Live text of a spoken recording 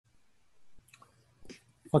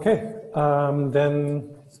Okay,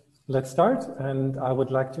 then let's start. And I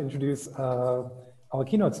would like to introduce our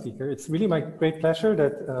keynote speaker. It's really my great pleasure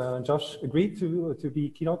that Josh agreed to be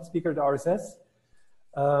keynote speaker at RSS.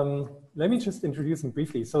 Let me just introduce him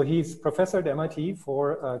briefly. So he's professor at MIT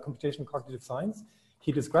for computational cognitive science.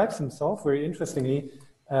 He describes himself very interestingly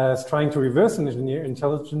as trying to reverse engineer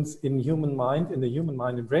intelligence in the human mind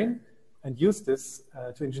and brain, and use this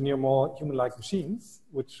to engineer more human-like machines,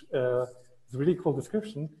 which is a really cool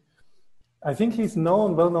description. I think he's well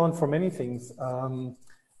known for many things.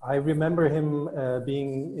 I remember him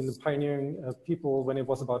being in the pioneering people when it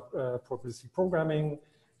was about probabilistic programming,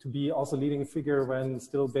 to be also leading figure when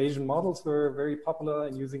still Bayesian models were very popular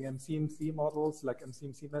and using MCMC models, like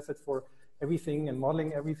MCMC methods for everything and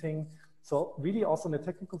modeling everything. So really also on the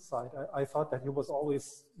technical side, I thought that he was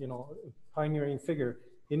always, a pioneering figure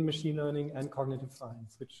in machine learning and cognitive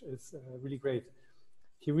science, which is really great.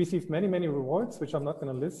 He received many, many rewards, which I'm not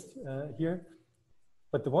going to list here.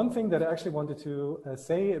 But the one thing that I actually wanted to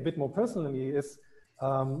say a bit more personally is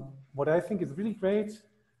what I think is really great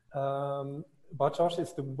about Josh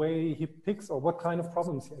is the way he picks, or what kind of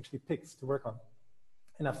problems he actually picks to work on.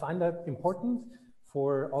 And I find that important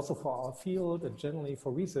also for our field and generally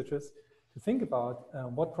for researchers to think about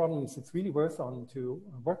what problems it's really worth to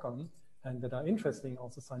work on and that are interesting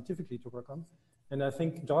also scientifically to work on. And I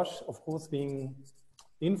think Josh, of course, being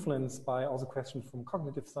influenced by also questions from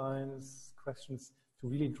cognitive science, questions to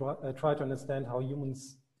really try to understand how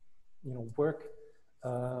humans, work,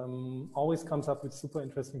 always comes up with super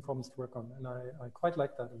interesting problems to work on. And I quite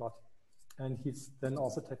like that a lot. And he's then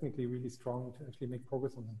also technically really strong to actually make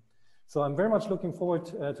progress on them. So I'm very much looking forward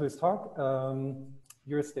to his talk.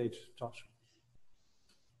 Your stage, Josh.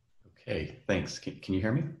 Okay, thanks. Can you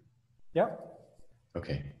hear me? Yeah.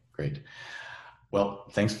 Okay, great. Well,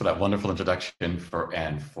 thanks for that wonderful introduction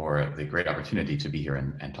and for the great opportunity to be here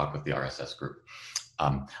and talk with the RSS group.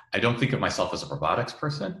 I don't think of myself as a robotics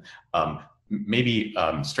person. Maybe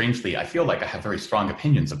strangely, I feel like I have very strong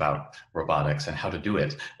opinions about robotics and how to do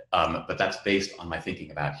it, but that's based on my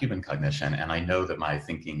thinking about human cognition. And I know that my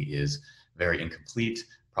thinking is very incomplete,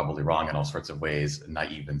 probably wrong in all sorts of ways,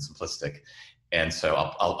 naive and simplistic. And so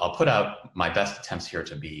I'll put out my best attempts here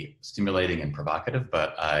to be stimulating and provocative,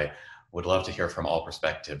 but I would love to hear from all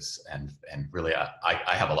perspectives. And really,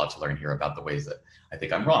 I have a lot to learn here about the ways that I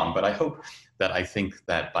think I'm wrong, but I think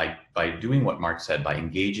that by doing what Marc said, by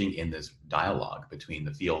engaging in this dialogue between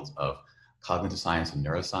the fields of cognitive science and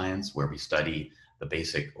neuroscience, where we study the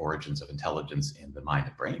basic origins of intelligence in the mind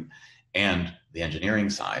and brain, and the engineering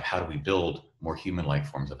side, how do we build more human-like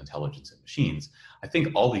forms of intelligence in machines? I think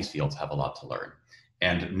all these fields have a lot to learn.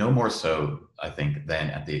 And no more so, I think, than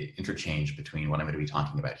at the interchange between what I'm going to be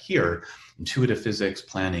talking about here, intuitive physics,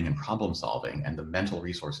 planning, and problem solving, and the mental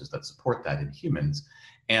resources that support that in humans,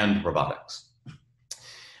 and robotics.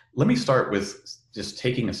 Let me start with just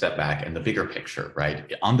taking a step back and the bigger picture,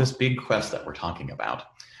 right? On this big quest that we're talking about,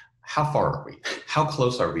 how far are we? How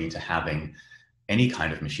close are we to having any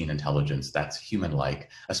kind of machine intelligence that's human-like?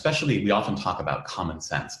 Especially, we often talk about common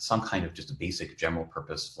sense, some kind of just a basic general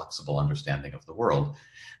purpose, flexible understanding of the world.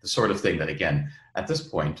 The sort of thing that, again, at this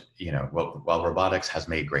point, while robotics has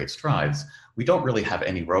made great strides, we don't really have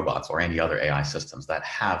any robots or any other AI systems that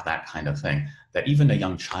have that kind of thing that even a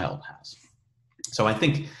young child has. So I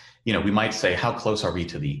think, we might say, how close are we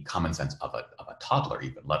to the common sense of a toddler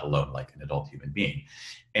even, let alone like an adult human being?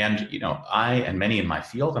 And, I and many in my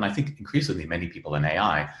field, and I think increasingly many people in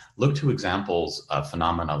AI, look to examples of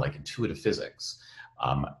phenomena like intuitive physics,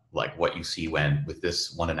 like what you see with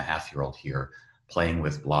this 1.5-year-old here playing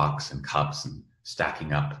with blocks and cups and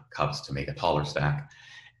stacking up cups to make a taller stack.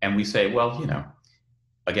 And we say, well,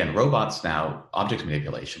 again, robots now, object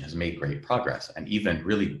manipulation has made great progress, and even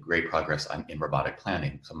really great progress in robotic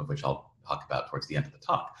planning, some of which I'll talk about towards the end of the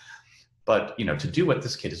talk. But to do what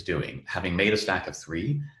this kid is doing, having made a stack of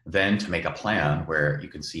 3, then to make a plan where you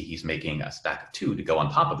can see he's making a stack of 2 to go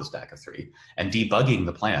on top of the stack of 3, and debugging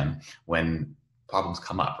the plan when problems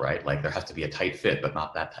come up, right? Like there has to be a tight fit, but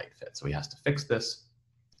not that tight fit. So he has to fix this.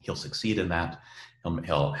 He'll succeed in that.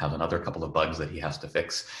 He'll have another couple of bugs that he has to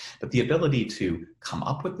fix. But the ability to come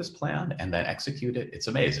up with this plan and then execute it, it's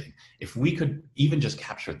amazing. If we could even just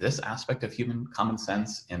capture this aspect of human common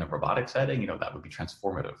sense in a robotic setting, that would be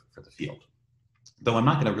transformative for the field. Though I'm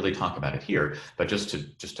not going to really talk about it here, but just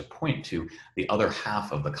to point to the other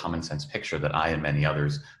half of the common sense picture that I and many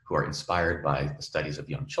others who are inspired by the studies of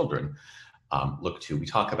young children look to. We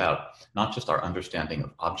talk about not just our understanding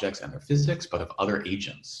of objects and their physics, but of other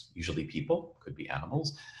agents, usually people, could be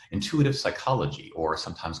animals, intuitive psychology, or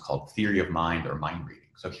sometimes called theory of mind or mind reading.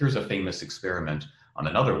 So here's a famous experiment on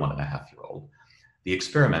another 1.5-year-old The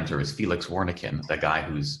experimenter is Felix Warneken, the guy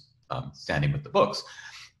who's standing with the books.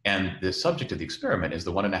 And the subject of the experiment is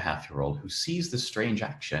the 1.5-year-old who sees this strange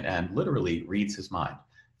action and literally reads his mind,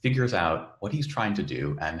 figures out what he's trying to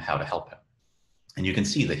do and how to help him. And you can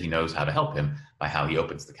see that he knows how to help him by how he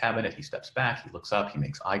opens the cabinet, he steps back, he looks up, he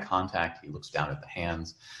makes eye contact, he looks down at the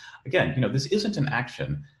hands. Again, this isn't an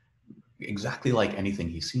action exactly like anything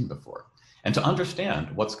he's seen before. And to understand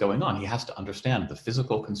what's going on, he has to understand the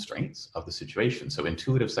physical constraints of the situation. So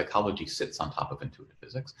intuitive psychology sits on top of intuitive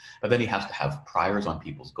physics, but then he has to have priors on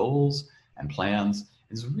people's goals and plans.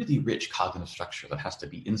 It's a really rich cognitive structure that has to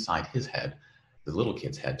be inside his head, the little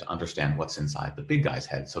kid's head, to understand what's inside the big guy's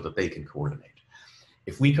head so that they can coordinate.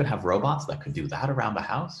 If we could have robots that could do that around the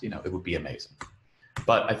house, it would be amazing.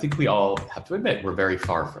 But I think we all have to admit we're very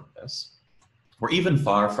far from this. We're even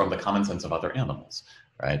far from the common sense of other animals,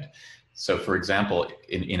 right? So for example,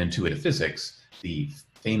 in intuitive physics, the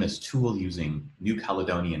famous tool using New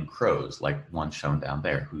Caledonian crows, like one shown down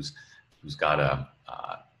there, who's got a,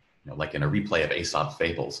 like in a replay of Aesop's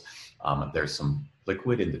fables, there's some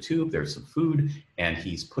liquid in the tube, there's some food, and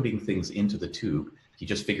he's putting things into the tube. He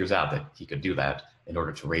just figures out that he could do that in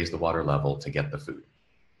order to raise the water level to get the food.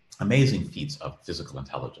 Amazing feats of physical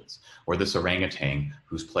intelligence. Or this orangutan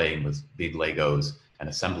who's playing with big Legos and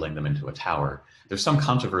assembling them into a tower. There's some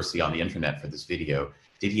controversy on the internet for this video.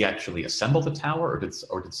 Did he actually assemble the tower,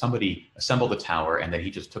 or did somebody assemble the tower and then he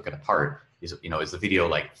just took it apart? Is the video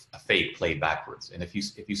like a fake played backwards? And if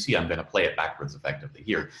you see, I'm going to play it backwards effectively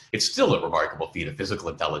here. It's still a remarkable feat of physical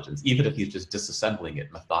intelligence, even if he's just disassembling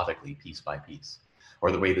it methodically, piece by piece.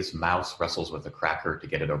 Or the way this mouse wrestles with a cracker to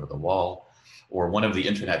get it over the wall. Or one of the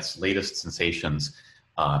internet's latest sensations,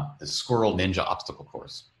 the squirrel ninja obstacle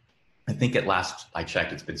course. I think at last I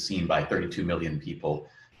checked, it's been seen by 32 million people,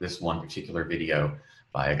 this one particular video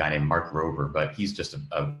by a guy named Marc Rover, but he's just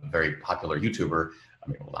a very popular YouTuber. I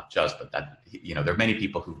mean, well, not just, but that, there are many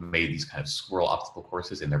people who've made these kind of squirrel obstacle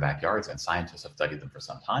courses in their backyards, and scientists have studied them for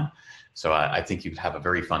some time. So I think you'd have a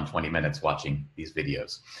very fun 20 minutes watching these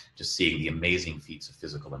videos, just seeing the amazing feats of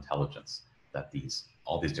physical intelligence that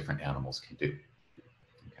all these different animals can do.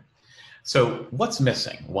 Okay. So what's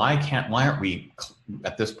missing? Why aren't we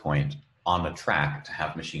at this point on the track to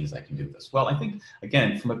have machines that can do this? Well, I think,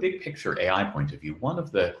 again, from a big picture AI point of view, one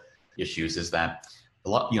of the issues is that a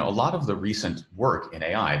lot of the recent work in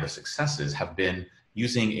AI, the successes have been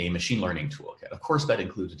using a machine learning toolkit. Of course, that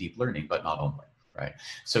includes deep learning, but not only, right?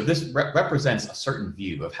 So this represents a certain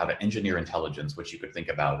view of how to engineer intelligence, which you could think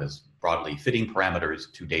about as broadly fitting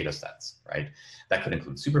parameters to data sets, right? That could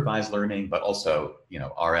include supervised learning, but also,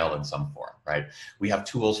 RL in some form, right? We have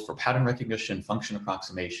tools for pattern recognition, function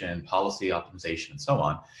approximation, policy optimization, and so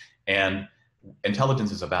on. And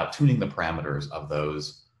intelligence is about tuning the parameters of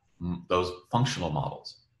those functional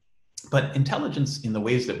models. But intelligence, in the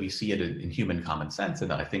ways that we see it in human common sense,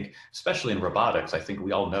 and that I think, especially in robotics, I think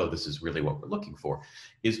we all know this is really what we're looking for,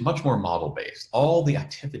 is much more model-based. All the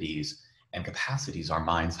activities and capacities our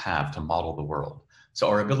minds have to model the world. So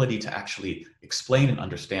our ability to actually explain and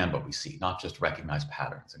understand what we see, not just recognize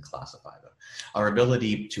patterns and classify them. Our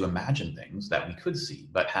ability to imagine things that we could see,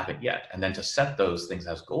 but haven't yet, and then to set those things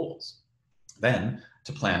as goals. Then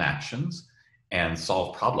to plan actions and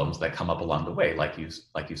solve problems that come up along the way, like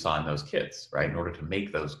you saw in those kids, right, in order to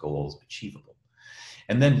make those goals achievable.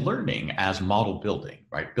 And then learning as model building,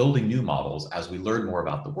 right, building new models as we learn more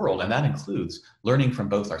about the world, and that includes learning from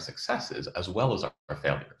both our successes as well as our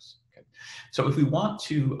failures. Okay? So if we want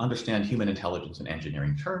to understand human intelligence in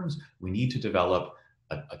engineering terms, we need to develop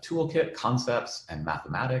a toolkit, concepts, and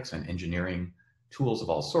mathematics and engineering tools of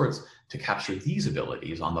all sorts to capture these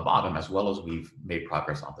abilities on the bottom, as well as we've made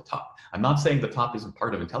progress on the top. I'm not saying the top isn't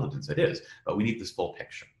part of intelligence, it is, but we need this full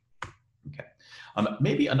picture. Okay.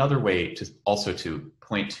 Maybe another way to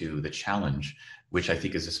point to the challenge, which I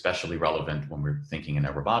think is especially relevant when we're thinking in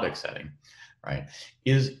a robotic setting, right,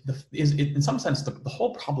 is in some sense the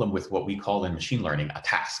whole problem with what we call in machine learning a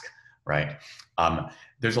task, right?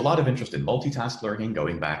 There's a lot of interest in multitask learning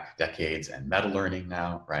going back decades, and meta learning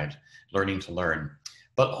now, right? Learning to learn.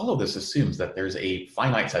 But all of this assumes that there's a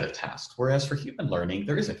finite set of tasks, whereas for human learning,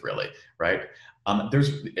 there isn't really, right?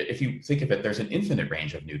 If you think of it, there's an infinite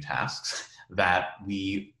range of new tasks that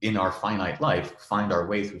we, in our finite life, find our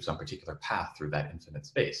way through some particular path through that infinite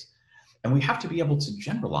space. And we have to be able to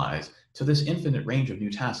generalize to this infinite range of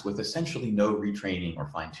new tasks with essentially no retraining or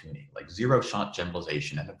fine-tuning, like zero-shot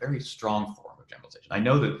generalization and a very strong form of generalization. I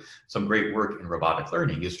know that some great work in robotic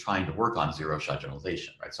learning is trying to work on zero-shot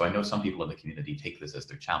generalization, right? So I know some people in the community take this as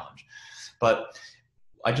their challenge. But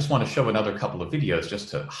I just want to show another couple of videos just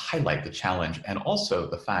to highlight the challenge, and also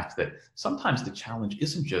the fact that sometimes the challenge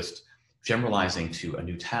isn't just generalizing to a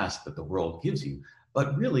new task that the world gives you,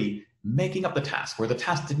 but really making up the task where the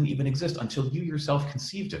task didn't even exist until you yourself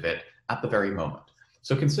conceived of it at the very moment.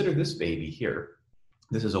 So consider this baby here.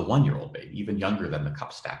 This is a 1-year-old baby, even younger than the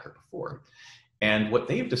cup stacker before. And what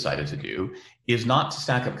they've decided to do is not to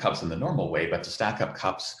stack up cups in the normal way, but to stack up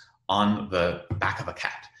cups on the back of a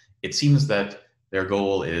cat. It seems that their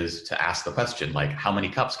goal is to ask the question, like, how many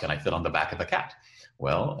cups can I fit on the back of a cat?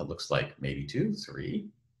 Well, it looks like maybe 2, 3.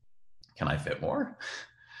 Can I fit more?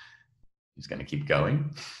 He's going to keep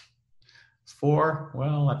going. 4,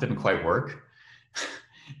 well, that didn't quite work.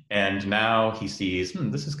 And now he sees,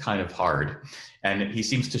 this is kind of hard. And he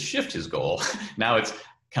seems to shift his goal. Now it's,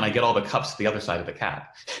 can I get all the cups to the other side of the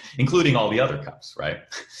cat, including all the other cups, right?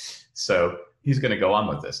 So he's going to go on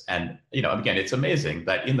with this. And, again, it's amazing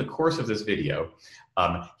that in the course of this video,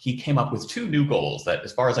 he came up with 2 new goals that,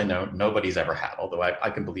 as far as I know, nobody's ever had, although I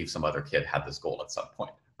can believe some other kid had this goal at some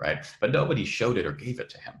point, right? But nobody showed it or gave it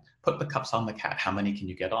to him. Put the cups on the cat. How many can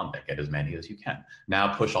you get on there? Get as many as you can.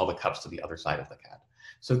 Now push all the cups to the other side of the cat.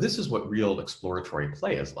 So this is what real exploratory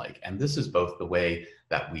play is like. And this is both the way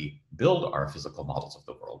that we build our physical models of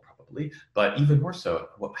the world, probably, but even more so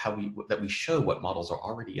that we show what models are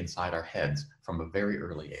already inside our heads from a very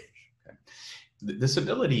early age. Okay? This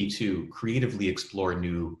ability to creatively explore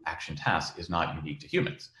new action tasks is not unique to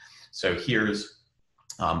humans. So here's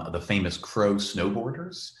the famous crow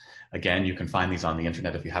snowboarders. Again, you can find these on the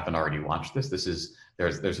internet if you haven't already watched this.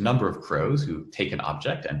 There's a number of crows who take an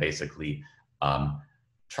object and basically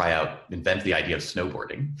invent the idea of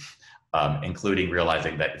snowboarding, including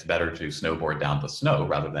realizing that it's better to snowboard down the snow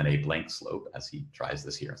rather than a blank slope, as he tries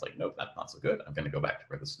this here. It's like, nope, that's not so good. I'm going to go back to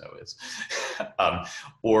where the snow is.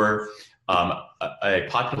 Or a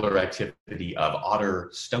popular activity of otter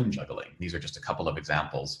stone juggling. These are just a couple of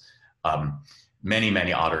examples.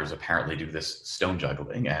 Many otters apparently do this stone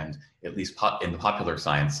juggling, and at least in the popular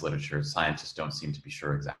science literature, scientists don't seem to be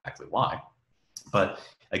sure exactly why. But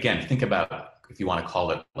again, think about, if you want to call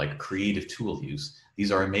it like creative tool use,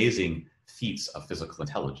 these are amazing feats of physical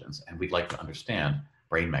intelligence, and we'd like to understand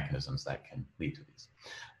brain mechanisms that can lead to these.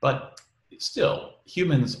 But still,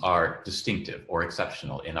 humans are distinctive or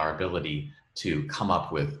exceptional in our ability to come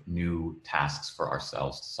up with new tasks for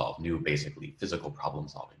ourselves to solve, new, basically, physical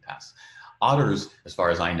problem-solving tasks. Otters, as far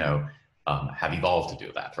as I know, have evolved to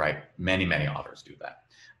do that, right? Many otters do that.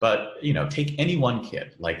 But, take any one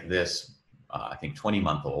kid like this, I think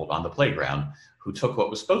 20-month-old on the playground, who took what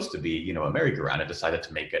was supposed to be, a merry-go-round and decided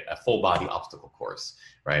to make it a full-body obstacle course,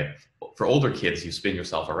 right? For older kids, you spin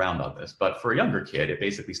yourself around on this, but for a younger kid, it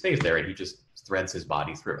basically stays there and he just threads his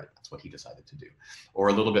body through it. That's what he decided to do. Or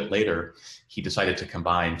a little bit later, he decided to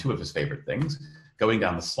combine 2 of his favorite things, going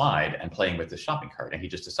down the slide and playing with his shopping cart. And he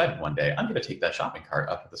just decided one day, I'm going to take that shopping cart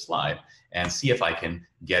up the slide and see if I can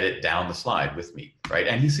get it down the slide with me, right?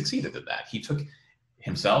 And he succeeded at that. He took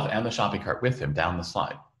himself and the shopping cart with him down the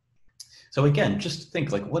slide. So again, just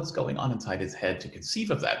think like what's going on inside his head to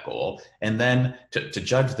conceive of that goal, and then to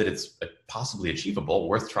judge that it's possibly achievable,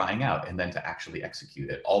 worth trying out, and then to actually execute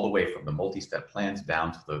it, all the way from the multi-step plans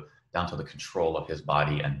down to the control of his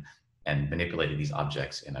body and manipulating these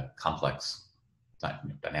objects in a complex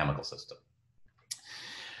dynamical system.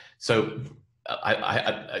 So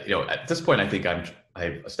at this point, I think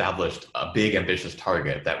I've established a big, ambitious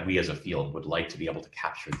target that we as a field would like to be able to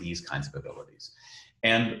capture these kinds of abilities.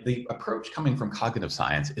 And the approach coming from cognitive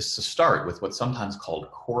science is to start with what's sometimes called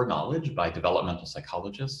core knowledge by developmental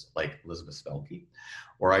psychologists like Elizabeth Spelke,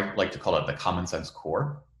 or I like to call it the common sense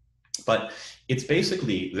core. But it's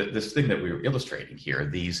basically this thing that we were illustrating here,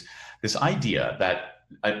 this idea that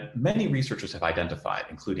many researchers have identified,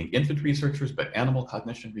 including infant researchers, but animal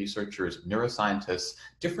cognition researchers, neuroscientists,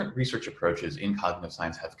 different research approaches in cognitive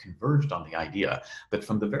science have converged on the idea that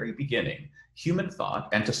from the very beginning, human thought,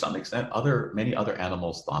 and to some extent many other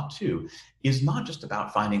animals' thought too, is not just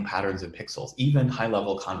about finding patterns in pixels, even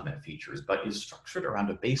high-level content features, but is structured around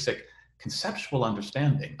a basic conceptual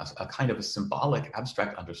understanding, a kind of a symbolic,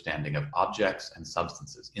 abstract understanding of objects and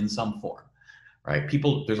substances in some form. Right?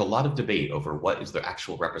 There's a lot of debate over what is the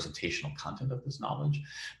actual representational content of this knowledge,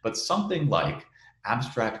 but something like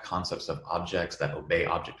abstract concepts of objects that obey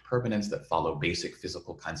object permanence, that follow basic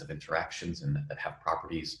physical kinds of interactions and that have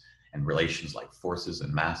properties and relations like forces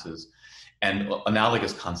and masses, and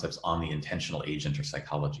analogous concepts on the intentional agent or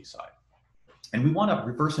psychology side. And we want to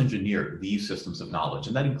reverse engineer these systems of knowledge,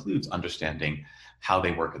 and that includes understanding how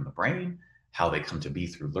they work in the brain, how they come to be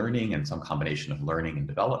through learning and some combination of learning and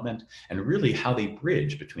development, and really how they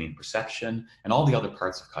bridge between perception and all the other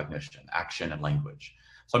parts of cognition, action and language.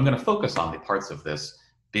 So I'm going to focus on the parts of this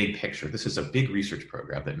big picture. This is a big research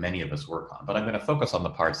program that many of us work on, but I'm going to focus on the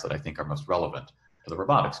parts that I think are most relevant to the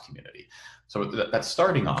robotics community. So that's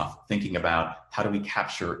starting off thinking about how do we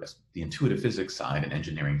capture the intuitive physics side in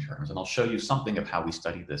engineering terms, and I'll show you something of how we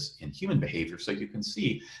study this in human behavior so you can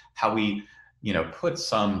see how we put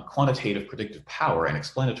some quantitative predictive power and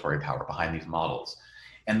explanatory power behind these models.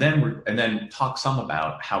 And then talk some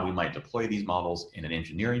about how we might deploy these models in an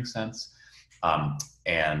engineering sense,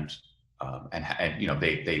 they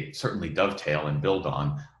certainly dovetail and build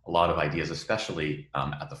on a lot of ideas, especially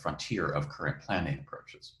at the frontier of current planning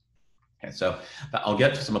approaches. Okay, so I'll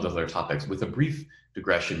get to some of those other topics with a brief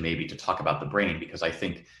digression maybe to talk about the brain, because I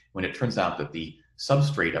think when it turns out that the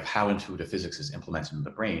substrate of how intuitive physics is implemented in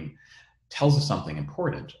the brain tells us something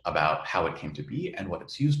important about how it came to be and what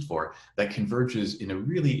it's used for, that converges in a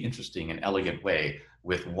really interesting and elegant way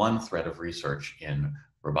with one thread of research in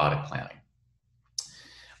robotic planning.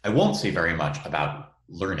 I won't say very much about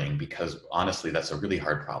learning because honestly, that's a really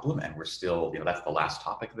hard problem and we're still, that's the last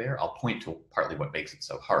topic there. I'll point to partly what makes it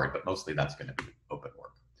so hard, but mostly that's going to be open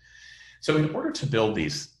work. So in order to build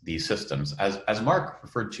these systems, as Marc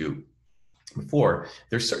referred to before,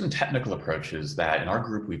 there's certain technical approaches that in our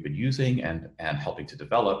group we've been using and helping to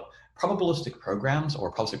develop. Probabilistic programs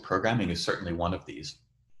or probabilistic programming is certainly one of these.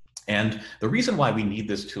 And the reason why we need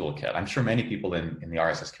this toolkit, I'm sure many people in the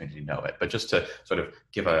RSS community know it, but just to sort of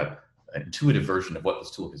give an intuitive version of what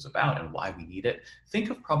this toolkit is about and why we need it, think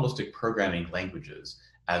of probabilistic programming languages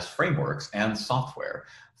as frameworks and software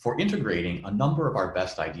for integrating a number of our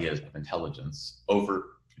best ideas of intelligence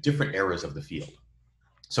over different eras of the field.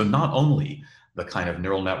 So not only the kind of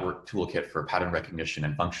neural network toolkit for pattern recognition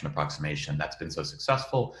and function approximation that's been so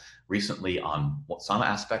successful recently on some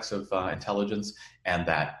aspects of intelligence, and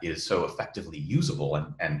that is so effectively usable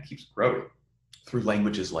and keeps growing through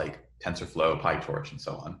languages like TensorFlow, PyTorch, and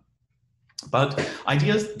so on. But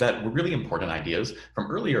ideas that were really important ideas from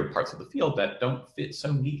earlier parts of the field that don't fit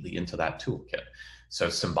so neatly into that toolkit. So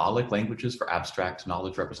symbolic languages for abstract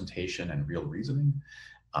knowledge representation and real reasoning,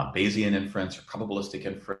 Bayesian inference or probabilistic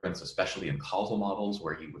inference, especially in causal models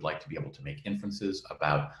where you would like to be able to make inferences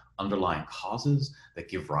about underlying causes that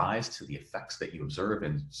give rise to the effects that you observe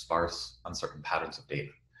in sparse, uncertain patterns of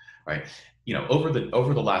data, right?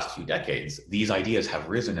 Over the last few decades, these ideas have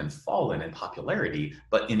risen and fallen in popularity,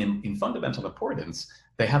 but in fundamental importance,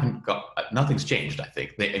 they haven't nothing's changed, I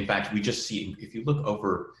think. In fact, we just see, if you look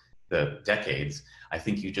over the decades, I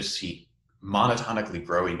think you just see monotonically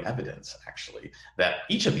growing evidence, actually, that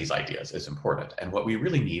each of these ideas is important, and what we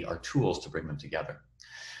really need are tools to bring them together.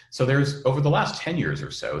 So over the last 10 years or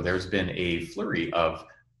so, there's been a flurry of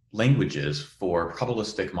languages for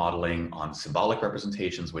probabilistic modeling on symbolic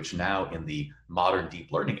representations, which now in the modern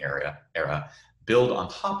deep learning era build on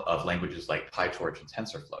top of languages like PyTorch and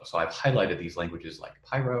TensorFlow. So I've highlighted these languages like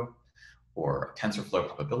Pyro or TensorFlow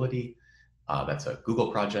Probability. That's a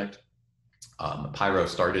Google project. Pyro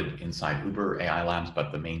started inside Uber AI Labs,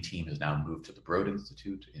 but the main team has now moved to the Broad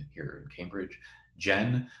Institute here in Cambridge.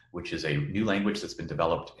 Gen, which is a new language that's been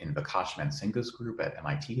developed in Vikash Mansinga's group at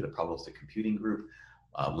MIT, the probabilistic computing group,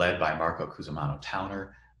 led by Marco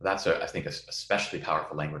Cusimano-Towner. That's, I think, a especially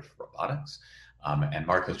powerful language for robotics. And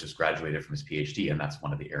Marc has just graduated from his PhD, and that's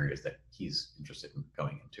one of the areas that he's interested in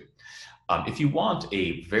going into. If you want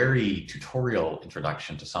a very tutorial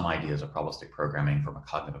introduction to some ideas of probabilistic programming from a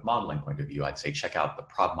cognitive modeling point of view, I'd say check out the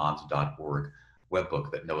probmods.org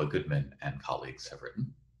webbook that Noah Goodman and colleagues have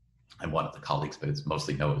written. I'm one of the colleagues, but it's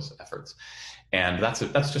mostly Noah's efforts. And that's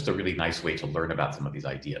just a really nice way to learn about some of these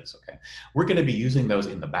ideas, okay? We're gonna be using those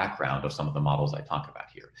in the background of some of the models I talk about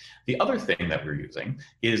here. The other thing that we're using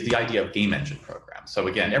is the idea of game engine programs. So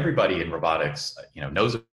again, everybody in robotics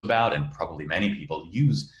knows about, and probably many people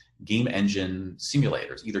use game engine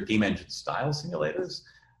simulators, either game engine style simulators,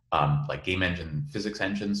 like game engine physics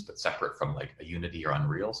engines, but separate from like a Unity or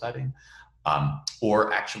Unreal setting,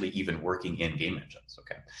 or actually even working in game engines,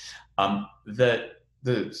 okay?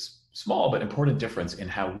 The small but important difference in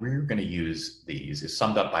how we're going to use these is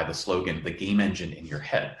summed up by the slogan, the game engine in your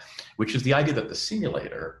head, which is the idea that the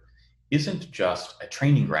simulator isn't just a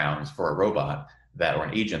training grounds for a robot or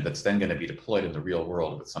an agent that's then going to be deployed in the real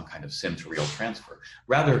world with some kind of sim to real transfer.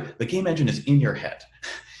 Rather, the game engine is in your head.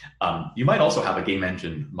 You might also have a game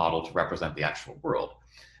engine model to represent the actual world,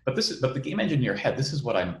 but the game engine in your head, this is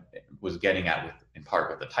what I was getting at in part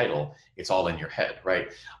with the title, it's all in your head,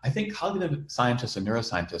 right? I think cognitive scientists and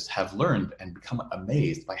neuroscientists have learned and become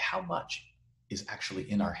amazed by how much is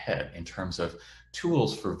actually in our head in terms of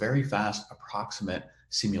tools for very fast, approximate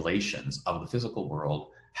simulations of the physical world,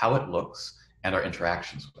 how it looks, and our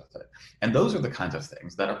interactions with it. And those are the kinds of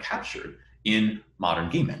things that are captured in modern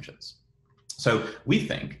game engines. So we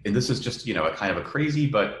think, and this is just, you know, a kind of a crazy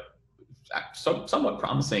but somewhat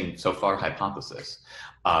promising so far hypothesis,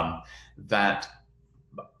 that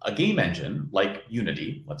a game engine like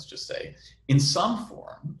Unity, let's just say, in some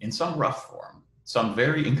form, in some rough form, some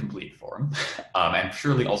very incomplete form, and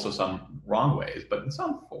surely also some wrong ways, but in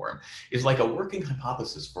some form, is like a working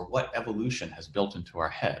hypothesis for what evolution has built into our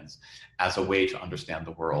heads as a way to understand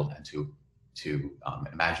the world and to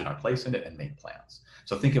imagine our place in it and make plans.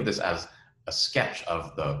 So think of this as a sketch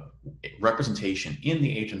of the representation in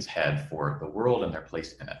the agent's head for the world and their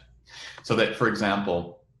place in it. So that, for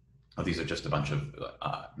example, these are just a bunch of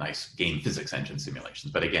nice game physics engine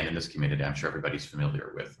simulations. But again, in this community, I'm sure everybody's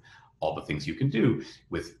familiar with all the things you can do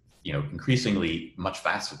with, you know, increasingly much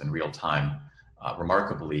faster than real time,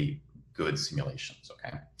 remarkably good simulations,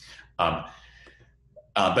 okay?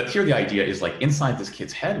 But here the idea is, like, inside this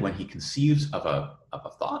kid's head, when he conceives of a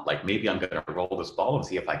thought, like maybe I'm gonna roll this ball and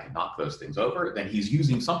see if I can knock those things over, then he's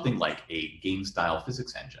using something like a game-style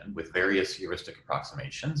physics engine with various heuristic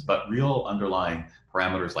approximations, but real underlying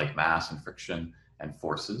parameters like mass and friction and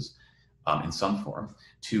forces in some form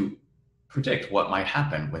to predict what might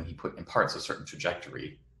happen when he imparts a certain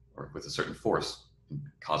trajectory, or with a certain force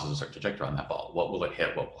causes a certain trajectory on that ball. What will it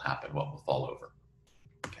hit? What will happen? What will fall over?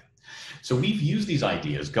 Okay. So we've used these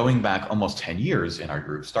ideas going back almost 10 years in our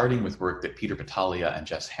group, starting with work that Peter Battaglia and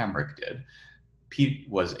Jess Hamrick did. Pete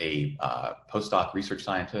was a postdoc research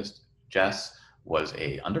scientist. Jess was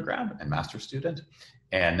an undergrad and master's student.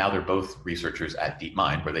 And now they're both researchers at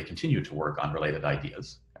DeepMind, where they continue to work on related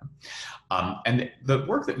ideas. And the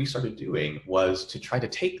work that we started doing was to try to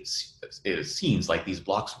take scenes like these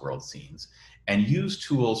blocks world scenes and use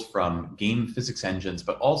tools from game physics engines,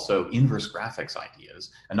 but also inverse graphics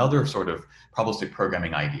ideas. Another sort of probabilistic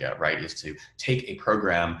programming idea, right, is to take a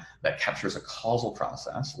program that captures a causal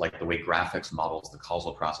process, like the way graphics models the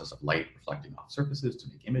causal process of light reflecting off surfaces to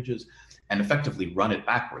make images, and effectively run it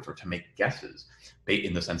backwards, or to make guesses,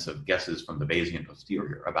 in the sense of guesses from the Bayesian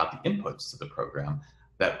posterior about the inputs to the program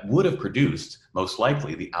that would have produced, most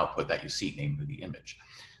likely, the output that you see, namely the image.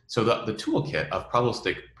 So the toolkit of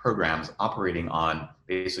probabilistic programs operating on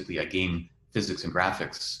basically a game physics and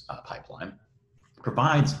graphics pipeline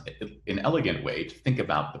provides an elegant way to think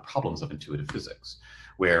about the problems of intuitive physics,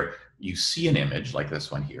 where you see an image like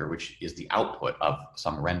this one here, which is the output of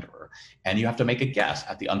some renderer, and you have to make a guess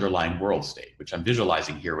at the underlying world state, which I'm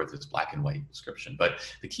visualizing here with this black and white description. But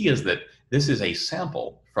the key is that this is a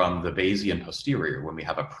sample from the Bayesian posterior when we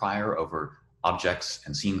have a prior over objects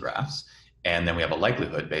and scene graphs, and then we have a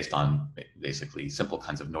likelihood based on basically simple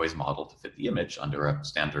kinds of noise model to fit the image under a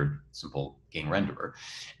standard simple game renderer.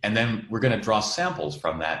 And then we're going to draw samples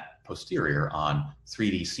from that posterior on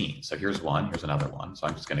 3D scenes. So here's one, here's another one. So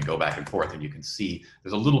I'm just going to go back and forth, and you can see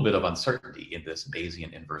there's a little bit of uncertainty in this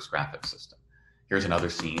Bayesian inverse graphics system. Here's another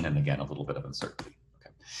scene, and again, a little bit of uncertainty.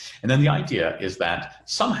 Okay. And then the idea is that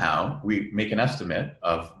somehow we make an estimate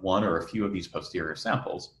of one or a few of these posterior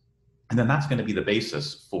samples, and then that's going to be the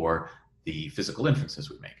basis for the physical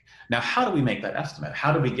inferences we make. Now, how do we make that estimate?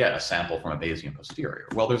 How do we get a sample from a Bayesian posterior?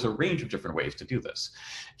 Well, there's a range of different ways to do this.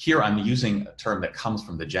 Here I'm using a term that comes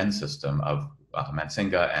from the GEN system of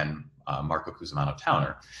Mansinga and Marco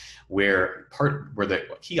Cusimano-Towner, where the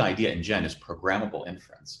key idea in GEN is programmable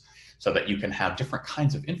inference, so that you can have different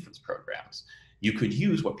kinds of inference programs. You could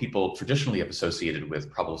use what people traditionally have associated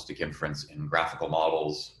with probabilistic inference in graphical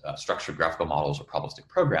models, structured graphical models, or probabilistic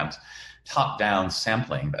programs, top-down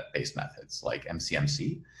sampling-based methods like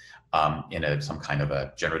MCMC in some kind of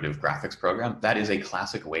a generative graphics program. That is a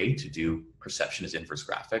classic way to do perception as inverse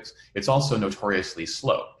graphics. It's also notoriously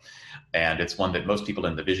slow, and it's one that most people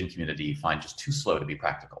in the vision community find just too slow to be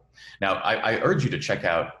practical. Now, I urge you to check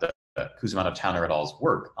out the Cusimano-Towner et al.'s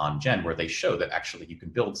work on GEN, where they show that actually you can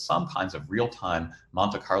build some kinds of real-time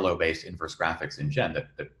Monte Carlo-based inverse graphics in GEN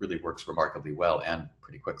that really works remarkably well and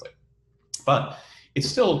pretty quickly. But it's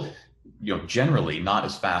still, you know, generally not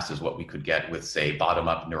as fast as what we could get with, say,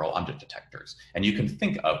 bottom-up neural object detectors. And you can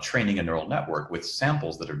think of training a neural network with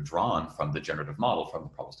samples that are drawn from the generative model from the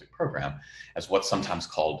probabilistic program as what's sometimes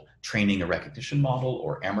called training a recognition model,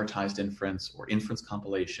 or amortized inference, or inference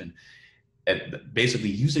compilation. Basically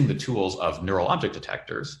using the tools of neural object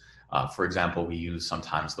detectors. For example, we use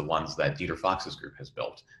sometimes the ones that Dieter Fox's group has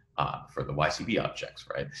built for the YCB objects,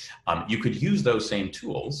 right? You could use those same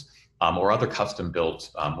tools or other custom-built,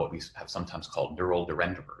 what we have sometimes called neural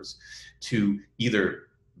derenderers, to either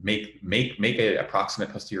make an approximate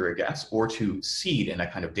posterior guess, or to seed in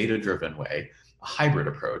a kind of data-driven way a hybrid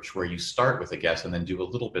approach where you start with a guess and then do a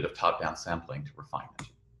little bit of top-down sampling to refine it.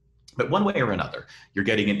 But one way or another, you're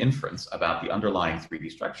getting an inference about the underlying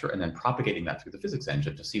 3D structure and then propagating that through the physics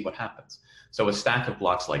engine to see what happens. So a stack of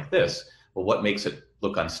blocks like this, well, what makes it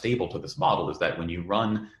look unstable to this model is that when you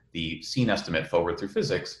run the scene estimate forward through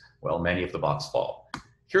physics, well, many of the blocks fall.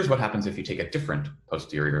 Here's what happens if you take a different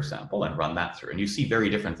posterior sample and run that through, and you see very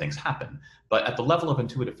different things happen. But at the level of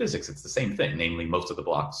intuitive physics, it's the same thing, namely most of the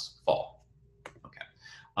blocks fall.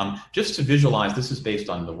 Just to visualize, this is based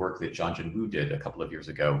on the work that Jianjun Wu did a couple of years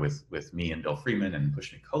ago with me and Bill Freeman and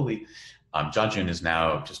Pushnik Kohli. Jianjun is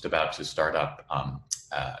now just about to start up,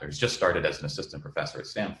 or has just started as an assistant professor at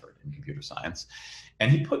Stanford in computer science.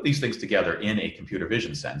 And he put these things together in a computer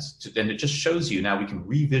vision sense, and it just shows you now we can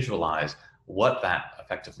re-visualize what that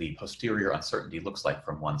effectively posterior uncertainty looks like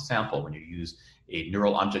from one sample when you use a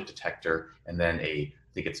neural object detector and then I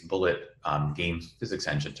think it's bullet game physics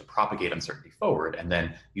engine to propagate uncertainty forward, and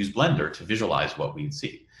then use Blender to visualize what we'd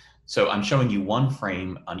see. So I'm showing you one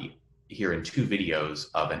frame here in 2 videos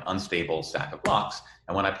of an unstable stack of blocks.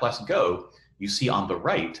 And when I press go, you see on the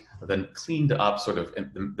right, the cleaned up sort of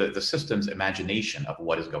the system's imagination of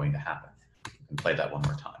what is going to happen. You can play that one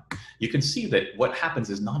more time. You can see that what happens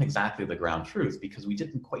is not exactly the ground truth because we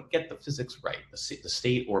didn't quite get the physics right. The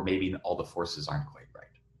state, or maybe all the forces aren't quite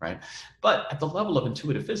right? But at the level of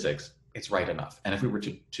intuitive physics, it's right enough. And if we were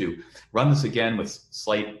to run this again with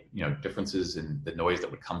slight differences in the noise that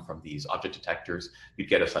would come from these object detectors, you'd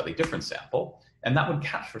get a slightly different sample. And that would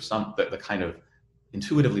capture the kind of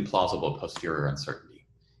intuitively plausible posterior uncertainty.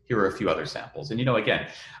 Here are a few other samples. And again,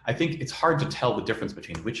 I think it's hard to tell the difference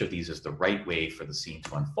between which of these is the right way for the scene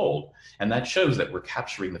to unfold. And that shows that we're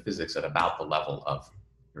capturing the physics at about the level of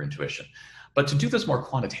your intuition. But to do this more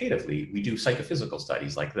quantitatively, we do psychophysical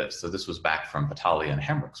studies like this. So this was back from Battaglia and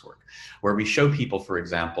Hemrick's work, where we show people, for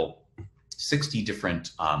example, 60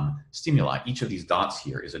 different stimuli. Each of these dots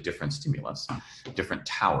here is a different stimulus, different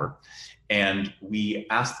tower. And we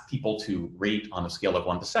asked people to rate on a scale of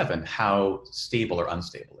 1 to 7 how stable or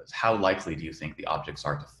unstable it is. How likely do you think the objects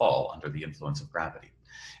are to fall under the influence of gravity?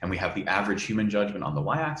 And we have the average human judgment on the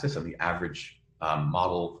y-axis and the average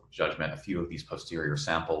model judgment, a few of these posterior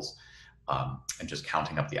samples, and just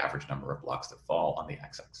counting up the average number of blocks that fall on the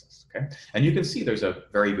x-axis, okay? And you can see there's a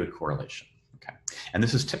very good correlation, okay? And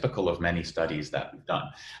this is typical of many studies that we've done.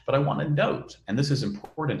 But I want to note, and this is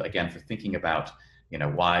important, again, for thinking about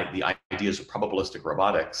why the ideas of probabilistic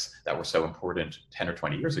robotics that were so important 10 or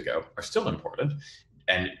 20 years ago are still important,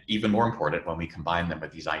 and even more important when we combine them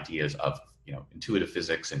with these ideas of intuitive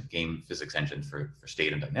physics and game physics engine for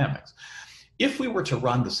state and dynamics. If we were to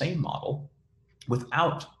run the same model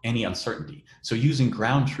without any uncertainty, so using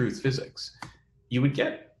ground truth physics, you would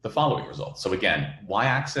get the following results. So again,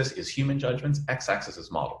 y-axis is human judgments, x-axis is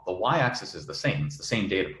model. The y-axis is the same, it's the same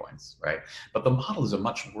data points, right? But the model is a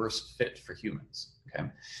much worse fit for humans, okay?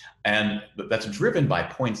 And that's driven by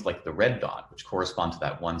points like the red dot, which correspond to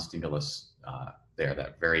that one stimulus there,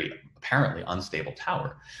 that very apparently unstable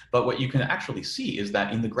tower. But what you can actually see is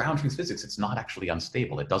that in the ground truth physics, it's not actually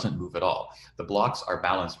unstable. It doesn't move at all. The blocks are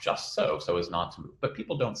balanced just so as not to move, but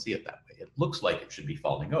people don't see it that way. It looks like it should be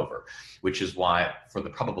falling over, which is why for the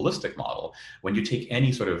probabilistic model, when you take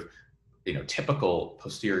any sort of typical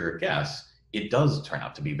posterior guess, it does turn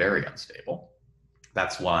out to be very unstable.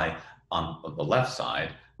 That's why on the left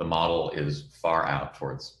side, the model is far out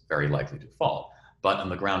towards very likely to fall. But in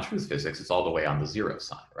the ground truth physics, it's all the way on the 0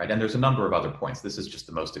 side, right? And there's a number of other points. This is just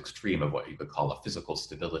the most extreme of what you could call a physical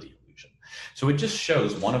stability illusion. So it just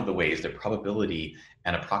shows one of the ways that probability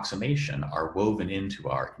and approximation are woven into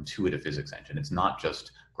our intuitive physics engine. It's not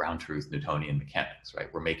just ground truth Newtonian mechanics,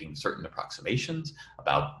 right? We're making certain approximations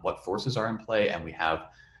about what forces are in play, and we have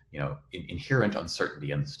inherent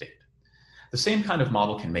uncertainty in the state. The same kind of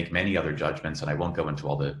model can make many other judgments, and I won't go into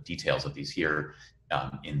all the details of these here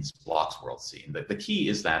in Bloch's world scene. The key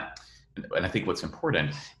is that, and I think what's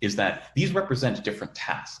important, is that these represent different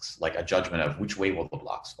tasks, like a judgment of which way will the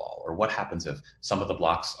blocks fall, or what happens if some of the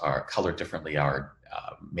blocks are colored differently, are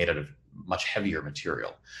made out of much heavier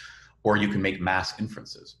material, or you can make mass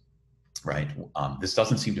inferences, right? This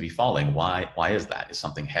doesn't seem to be falling. Why is that? Is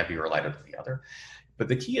something heavier or lighter than the other? But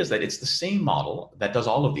the key is that it's the same model that does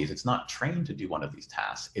all of these. It's not trained to do one of these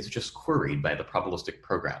tasks. It's just queried by the probabilistic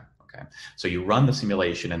program. Okay, so you run the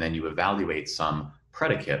simulation and then you evaluate some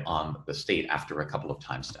predicate on the state after a couple of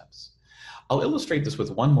time steps. I'll illustrate this with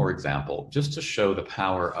one more example just to show the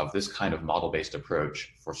power of this kind of model-based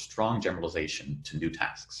approach for strong generalization to new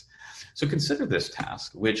tasks. So consider this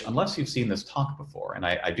task, which, unless you've seen this talk before, and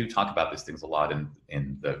I do talk about these things a lot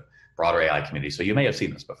in the broader AI community, so you may have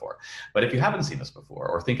seen this before. But if you haven't seen this before,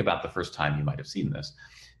 or think about the first time you might have seen this,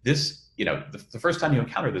 This, the first time you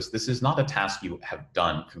encounter this, this is not a task you have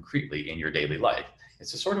done concretely in your daily life.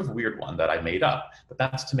 It's a sort of weird one that I made up, but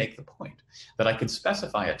that's to make the point that I can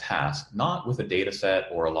specify a task not with a data set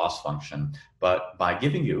or a loss function, but by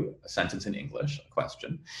giving you a sentence in English, a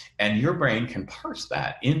question, and your brain can parse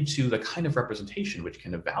that into the kind of representation which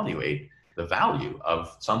can evaluate the value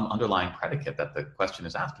of some underlying predicate that the question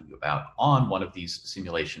is asking you about on one of these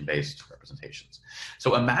simulation-based representations.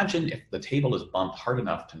 So imagine if the table is bumped hard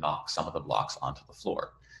enough to knock some of the blocks onto the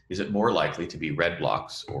floor. Is it more likely to be red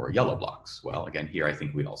blocks or yellow blocks? Well, again, here I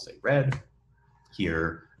think we'd all say red.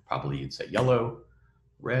 Here, probably you'd say yellow,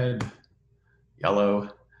 red, yellow,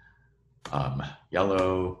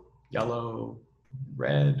 yellow, yellow,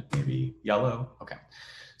 red, maybe yellow. Okay.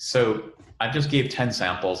 So I just gave 10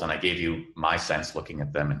 samples and I gave you my sense looking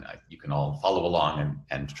at them, and you can all follow along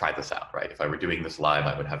and try this out, right? If I were doing this live,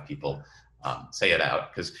 I would have people say it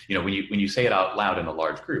out, because when you say it out loud in a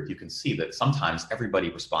large group, you can see that sometimes everybody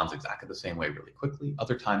responds exactly the same way really quickly.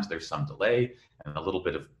 Other times there's some delay and a little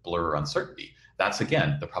bit of blur or uncertainty. That's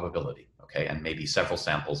again the probability, okay? And maybe several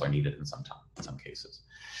samples are needed in some cases.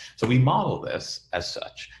 So we model this as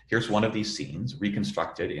such. Here's one of these scenes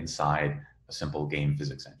reconstructed inside a simple game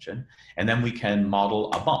physics engine, and then we can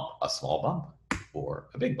model a bump, a small bump or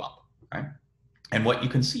a big bump, right? And what you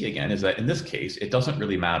can see again is that in this case, it doesn't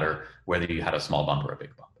really matter whether you had a small bump or a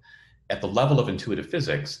big bump. At the level of intuitive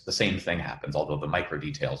physics, the same thing happens, although the micro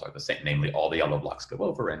details are the same, namely all the yellow blocks go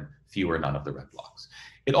over and few or none of the red blocks.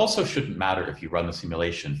 It also shouldn't matter if you run the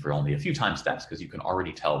simulation for only a few time steps, because you can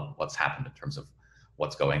already tell what's happened in terms of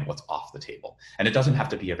what's off the table. And it doesn't have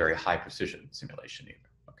to be a very high precision simulation either.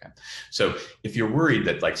 Okay. So if you're worried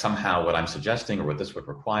that like somehow what I'm suggesting or what this would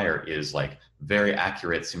require is like very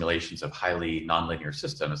accurate simulations of highly nonlinear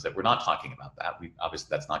systems, that we're not talking about that. Obviously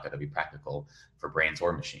that's not going to be practical for brains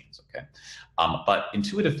or machines. Okay. But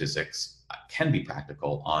intuitive physics can be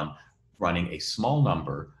practical on running a small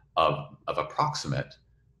number of approximate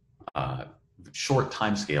short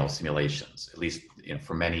timescale simulations, at least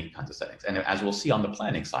for many kinds of settings. And as we'll see on the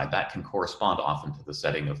planning side, that can correspond often to the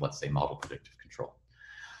setting of, let's say, model predictive control.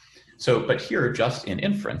 So, but here, just in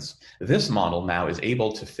inference, this model now is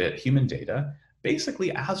able to fit human data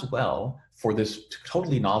basically as well for this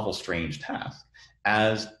totally novel, strange task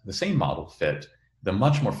as the same model fit the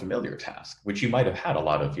much more familiar task, which you might have had a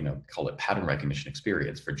lot of, call it pattern recognition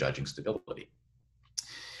experience for judging stability.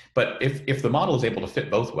 But if the model is able to fit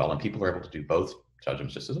both well and people are able to do both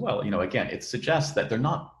judgments just as well, again, it suggests that they're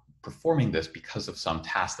not performing this because of some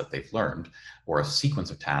task that they've learned or a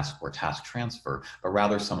sequence of tasks or task transfer, but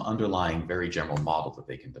rather some underlying very general model that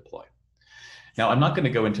they can deploy. Now, I'm not going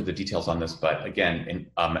to go into the details on this, but again,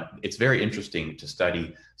 it's very interesting to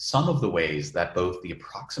study some of the ways that both the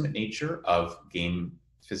approximate nature of game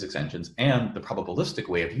physics engines and the probabilistic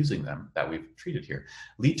way of using them that we've treated here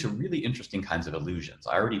lead to really interesting kinds of illusions.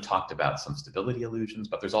 I already talked about some stability illusions,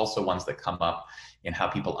 but there's also ones that come up in how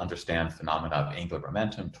people understand phenomena of angular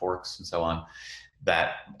momentum, torques, and so on,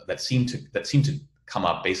 that seem to come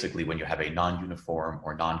up basically when you have a non-uniform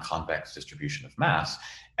or non-convex distribution of mass.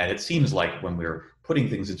 And it seems like when we're putting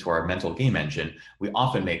things into our mental game engine, we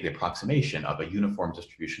often make the approximation of a uniform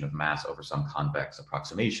distribution of mass over some convex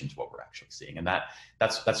approximation to what we're actually seeing. And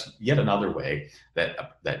that's yet another way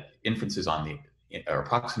that inferences on the, or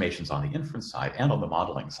approximations on the inference side and on the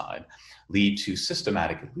modeling side lead to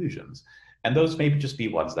systematic illusions. And those may just be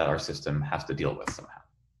ones that our system has to deal with somehow.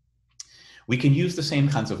 We can use the same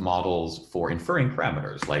kinds of models for inferring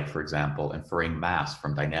parameters, like, for example, inferring mass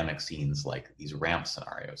from dynamic scenes like these ramp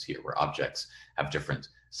scenarios here, where objects have different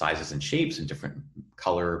sizes and shapes and different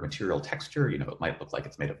color, material, texture. It might look like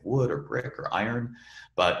it's made of wood or brick or iron,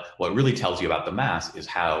 but what really tells you about the mass is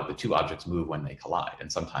how the two objects move when they collide.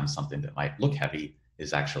 And sometimes something that might look heavy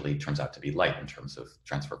is actually turns out to be light in terms of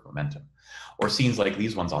transfer of momentum. Or scenes like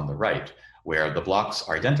these ones on the right, where the blocks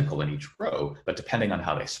are identical in each row, but depending on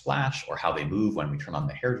how they splash or how they move when we turn on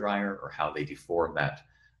the hairdryer or how they deform that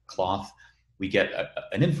cloth, we get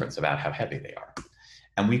an inference about how heavy they are.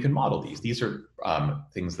 And we can model these. These are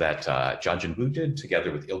things that Judge and Wu did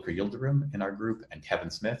together with Ilker Yildirim in our group and Kevin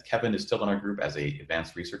Smith. Kevin is still in our group as an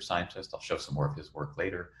advanced research scientist. I'll show some more of his work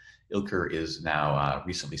later. Ilker is now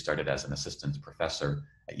recently started as an assistant professor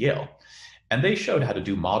at Yale. And they showed how to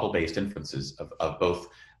do model-based inferences of both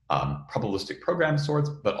probabilistic program sorts,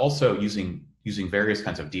 but also using various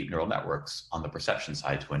kinds of deep neural networks on the perception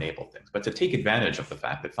side to enable things. But to take advantage of the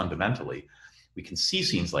fact that fundamentally we can see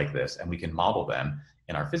scenes like this and we can model them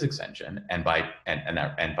in our physics engine, and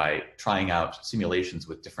by trying out simulations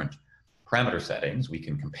with different parameter settings, we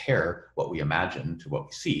can compare what we imagine to what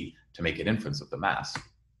we see to make an inference of the mass.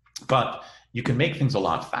 But you can make things a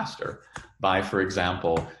lot faster by, for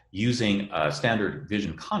example, using a standard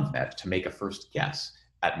vision convnet to make a first guess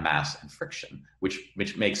at mass and friction,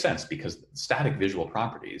 which makes sense because static visual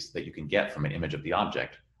properties that you can get from an image of the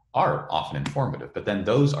object are often informative, but then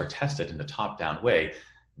those are tested in a top-down way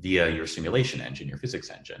via your simulation engine, your physics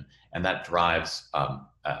engine, and that drives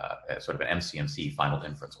sort of an MCMC final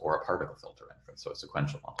inference or a particle filter inference, so a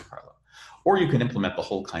sequential Monte Carlo. Or you can implement the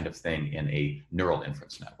whole kind of thing in a neural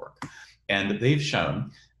inference network. And they've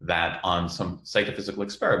shown that on some psychophysical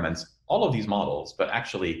experiments, all of these models, but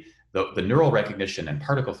actually the neural recognition and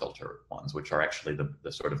particle filter ones, which are actually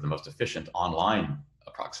the sort of the most efficient online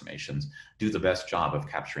approximations, do the best job of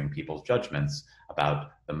capturing people's judgments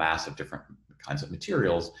about the mass of different kinds of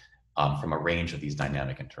materials from a range of these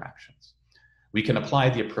dynamic interactions. We can apply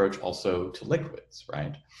the approach also to liquids,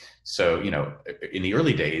 right? So, you know, in the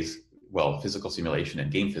early days, well, physical simulation and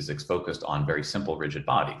game physics focused on very simple rigid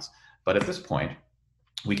bodies. But at this point,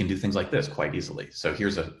 we can do things like this quite easily. So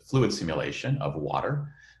here's a fluid simulation of water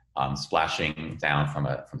splashing down from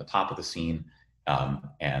the top of the scene,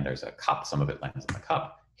 and there's a cup, some of it lands in the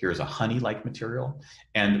cup. Here's a honey-like material.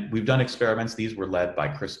 And we've done experiments. These were led by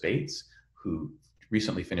Chris Bates, who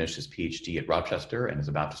recently finished his PhD at Rochester and is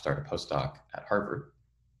about to start a postdoc at Harvard.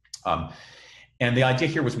 And the idea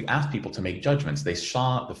here was we asked people to make judgments. They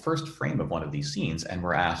saw the first frame of one of these scenes and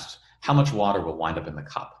were asked how much water will wind up in the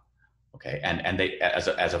cup. Okay, and they, as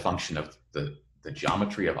a function of the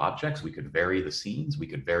geometry of objects, we could vary the scenes, we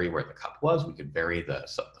could vary where the cup was, we could vary the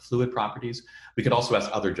fluid properties. We could also ask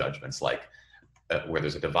other judgments like where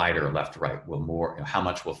there's a divider left-right, how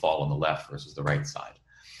much will fall on the left versus the right side.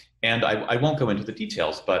 And I won't go into the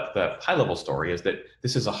details, but the high-level story is that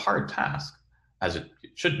this is a hard task, as it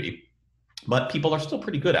should be, but people are still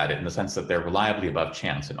pretty good at it in the sense that they're reliably above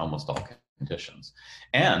chance in almost all conditions.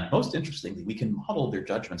 And most interestingly, we can model their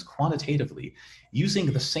judgments quantitatively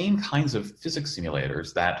using the same kinds of physics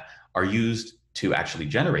simulators that are used to actually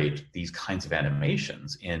generate these kinds of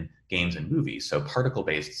animations in games and movies, so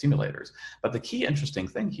particle-based simulators. But the key interesting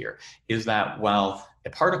thing here is that while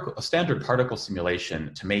a standard particle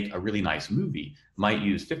simulation to make a really nice movie might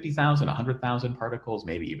use 50,000, 100,000 particles,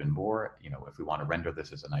 maybe even more, you know, if we want to render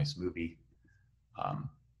this as a nice movie,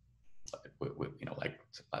 you know, like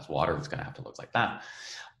as water, it's going to have to look like that.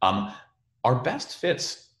 Our best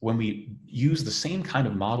fits, when we use the same kind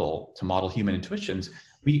of model to model human intuitions,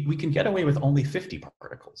 we can get away with only 50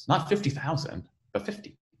 particles, not 50,000, but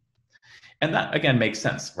 50. And that, again, makes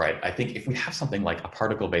sense, right? I think if we have something like a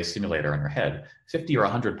particle-based simulator in our head, 50 or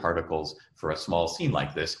 100 particles for a small scene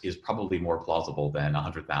like this is probably more plausible than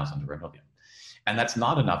 100,000 or a million. And that's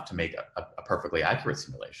not enough to make a perfectly accurate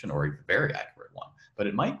simulation or a very accurate one, but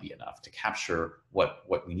it might be enough to capture what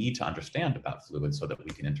we need to understand about fluids so that we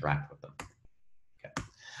can interact with them.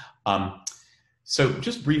 Okay. So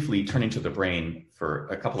just briefly turning to the brain for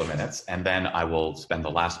a couple of minutes, and then I will spend the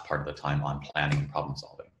last part of the time on planning and problem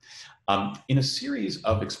solving. In a series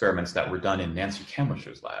of experiments that were done in Nancy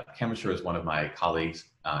Kamwischer's lab, Kamwischer is one of my colleagues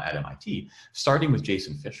at MIT, starting with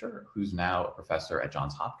Jason Fisher, who's now a professor at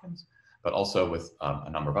Johns Hopkins, but also with a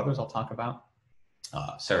number of others I'll talk about,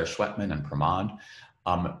 Sarah Schwetman and Pramod.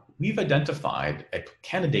 We've identified a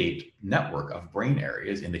candidate network of brain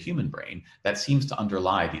areas in the human brain that seems to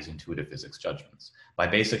underlie these intuitive physics judgments. By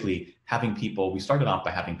basically having people, we started off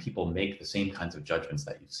by having people make the same kinds of judgments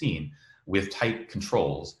that you've seen with tight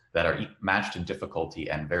controls that are matched in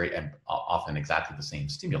difficulty and often exactly the same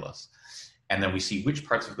stimulus. And then we see which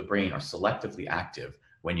parts of the brain are selectively active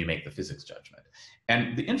when you make the physics judgment.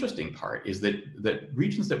 And the interesting part is that the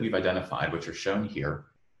regions that we've identified, which are shown here,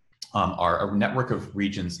 are a network of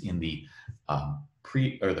regions in the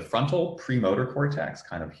the frontal premotor cortex,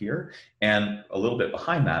 kind of here, and a little bit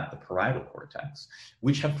behind that, the parietal cortex,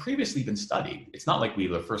 which have previously been studied. It's not like we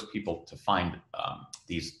were the first people to find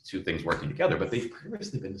these two things working together, but they've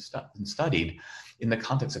previously been studied in the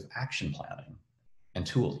context of action planning and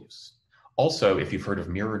tool use. Also, if you've heard of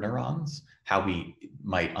mirror neurons, how we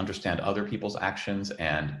might understand other people's actions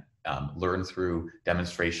and learn through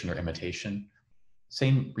demonstration or imitation,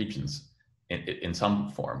 same regions in some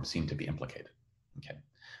form seem to be implicated. Okay,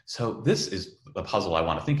 so this is the puzzle I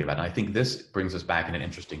want to think about, and I think this brings us back in an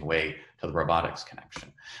interesting way to the robotics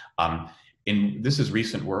connection. This is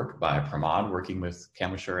recent work by Pramod working with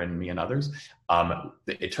Kamwischer and me and others.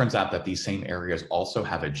 It turns out that these same areas also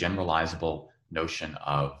have a generalizable notion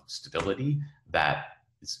of stability that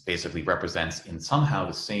basically represents in somehow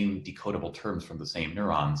the same decodable terms from the same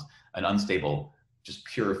neurons, an unstable, just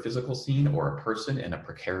pure physical scene or a person in a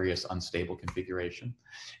precarious, unstable configuration.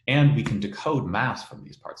 And we can decode mass from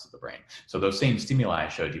these parts of the brain. So those same stimuli I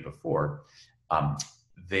showed you before,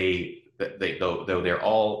 they though they're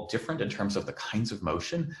all different in terms of the kinds of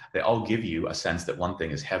motion, they all give you a sense that one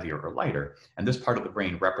thing is heavier or lighter. And this part of the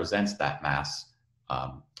brain represents that mass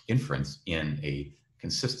inference in a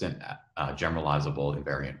consistent, generalizable,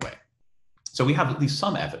 invariant way. So we have at least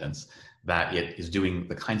some evidence that it is doing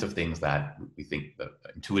the kinds of things that we think the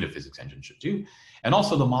intuitive physics engine should do. And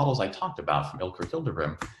also the models I talked about from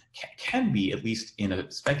Ilker-Hildebrand can be, at least in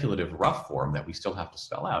a speculative rough form that we still have to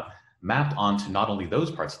spell out, mapped onto not only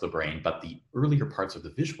those parts of the brain, but the earlier parts of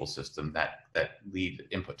the visual system that lead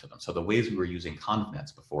input to them. So the ways we were using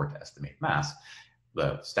convnets before to estimate mass,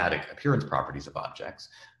 the static appearance properties of objects,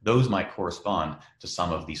 those might correspond to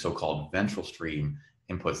some of the so-called ventral stream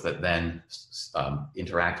inputs that then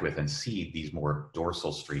interact with and seed these more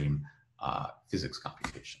dorsal stream physics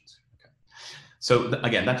computations. Okay. So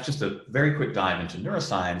again, that's just a very quick dive into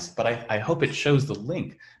neuroscience, but I hope it shows the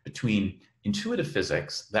link between intuitive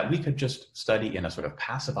physics that we could just study in a sort of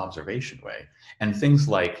passive observation way, and things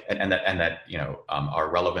like, and that you know, are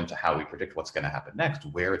relevant to how we predict what's going to happen next,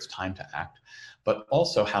 where it's time to act, but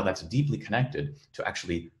also how that's deeply connected to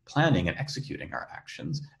actually planning and executing our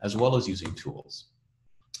actions, as well as using tools.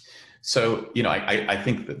 So, you know, I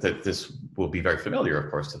think that this will be very familiar, of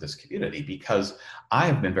course, to this community, because I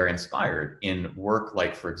have been very inspired in work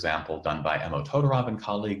like, for example, done by Emo Todorov and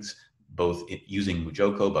colleagues, both using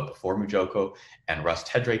MuJoCo, but before MuJoCo, and Russ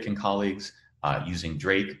Tedrake and colleagues using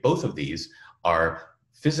Drake. Both of these are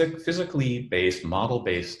physically based,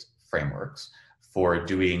 model-based frameworks for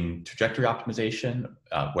doing trajectory optimization,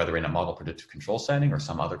 whether in a model predictive control setting or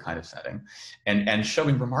some other kind of setting, and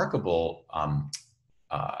showing remarkable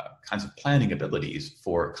kinds of planning abilities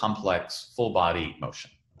for complex full body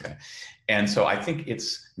motion. Okay. And so I think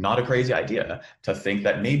it's not a crazy idea to think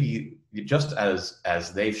that maybe just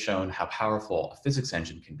as they've shown how powerful a physics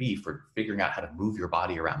engine can be for figuring out how to move your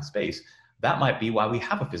body around space, that might be why we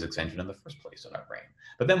have a physics engine in the first place in our brain.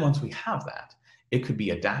 But then once we have that, it could be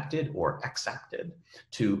adapted or exapted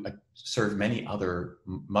to serve many other,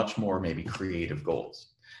 much more maybe creative goals.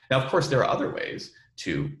 Now, of course, there are other ways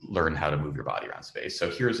to learn how to move your body around space. So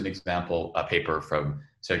here's an example, a paper from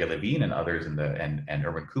Sergey Levine and others and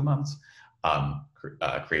Erwin Kumans,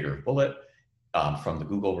 creator of Bullet, from the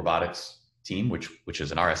Google Robotics team, which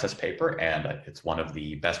is an RSS paper, and it's one of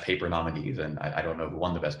the best paper nominees. And I don't know who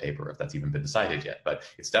won the best paper, if that's even been decided yet, but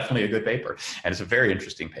it's definitely a good paper. And it's a very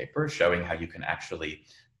interesting paper showing how you can actually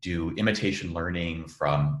do imitation learning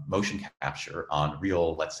from motion capture on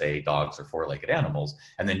real, let's say, dogs or four-legged animals,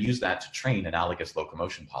 and then use that to train analogous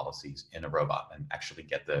locomotion policies in a robot and actually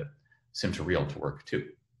get the sim to real to work too.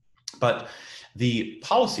 But the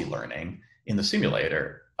policy learning in the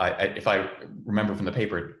simulator, if I remember from the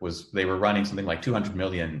paper, they were running something like 200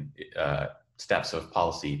 million steps of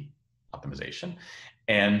policy optimization.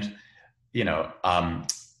 And, you know,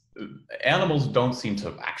 animals don't seem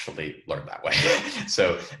to actually learn that way.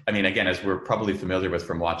 So, I mean, again, as we're probably familiar with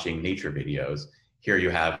from watching nature videos, here you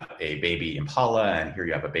have a baby impala, and here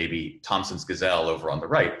you have a baby Thompson's gazelle over on the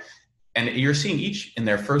right. And you're seeing each in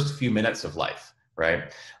their first few minutes of life,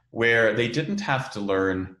 right? Where they didn't have to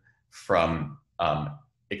learn from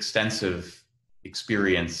extensive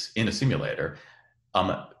experience in a simulator,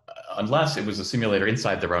 unless it was a simulator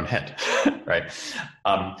inside their own head, right?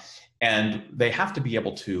 And they have to be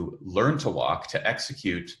able to learn to walk, to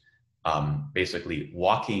execute basically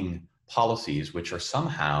walking policies, which are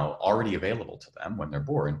somehow already available to them when they're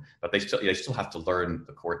born, but they still have to learn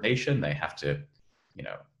the coordination. They have to, you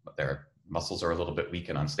know, their muscles are a little bit weak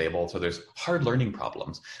and unstable. So there's hard learning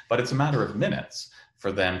problems, but it's a matter of minutes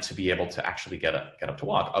for them to be able to actually get up to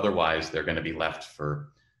walk. Otherwise, they're going to be left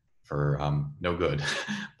for no good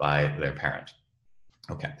by their parent.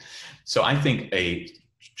 Okay, so I think a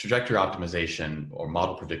trajectory optimization or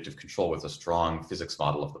model predictive control with a strong physics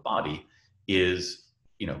model of the body is,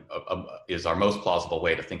 you know, is our most plausible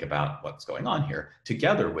way to think about what's going on here,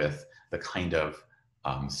 together with the kind of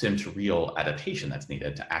sim to real adaptation that's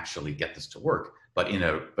needed to actually get this to work, but in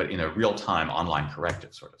a real-time online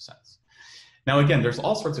corrective sort of sense. Now, again, there's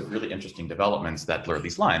all sorts of really interesting developments that blur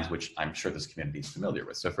these lines, which I'm sure this community is familiar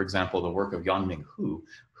with. So, for example, the work of Yanming Hu,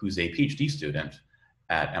 who's a PhD student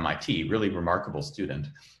at MIT, really remarkable student,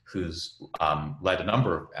 who's led a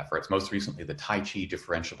number of efforts, most recently the Tai Chi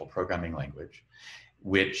differentiable programming language,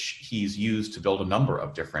 which he's used to build a number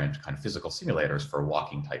of different kind of physical simulators for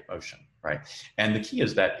walking type motion, right? And the key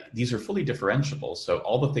is that these are fully differentiable, so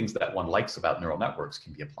all the things that one likes about neural networks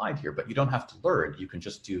can be applied here, but you don't have to learn, you can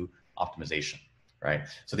just do optimization, right?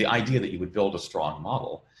 So the idea that you would build a strong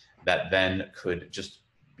model that then could just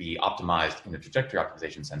be optimized in a trajectory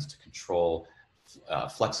optimization sense to control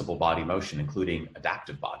flexible body motion, including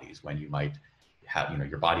adaptive bodies, when you might how,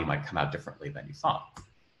 your body might come out differently than you thought.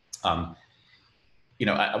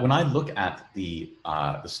 When I look at the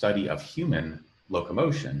study of human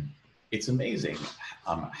locomotion, it's amazing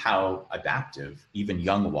how adaptive even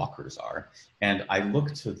young walkers are. And I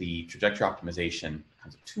look to the trajectory optimization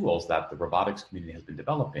kinds of tools that the robotics community has been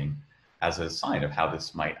developing as a sign of how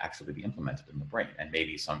this might actually be implemented in the brain, and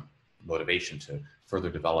maybe some motivation to further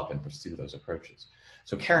develop and pursue those approaches.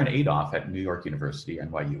 So Karen Adolph at New York University,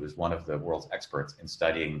 NYU, is one of the world's experts in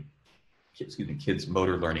studying kids'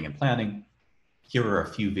 motor learning and planning. Here are a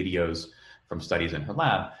few videos from studies in her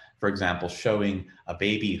lab, for example, showing a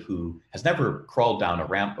baby who has never crawled down a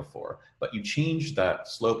ramp before, but you change the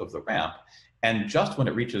slope of the ramp, and just when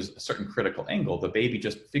it reaches a certain critical angle, the baby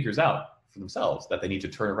just figures out for themselves that they need to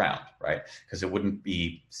turn around, right? Because it wouldn't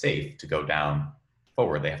be safe to go down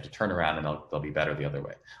forward. They have to turn around and they'll be better the other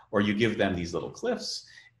way. Or you give them these little cliffs,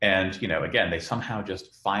 and again, they somehow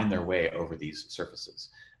just find their way over these surfaces.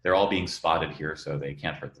 They're all being spotted here, so they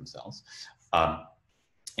can't hurt themselves. One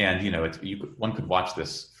could watch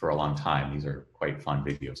this for a long time. These are quite fun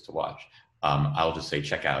videos to watch. I'll just say,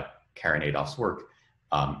 check out Karen Adolph's work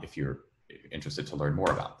if you're interested to learn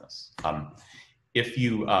more about this.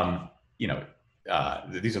 These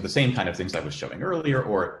are the same kind of things I was showing earlier,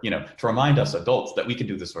 or, to remind us adults that we can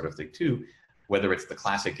do this sort of thing too, whether it's the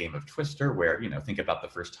classic game of Twister, where, think about the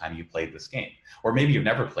first time you played this game, or maybe you've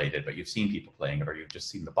never played it, but you've seen people playing it, or you've just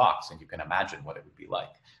seen the box and you can imagine what it would be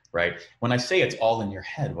like, right? When I say it's all in your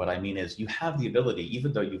head, what I mean is you have the ability,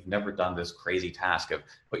 even though you've never done this crazy task of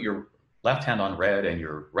put your left hand on red and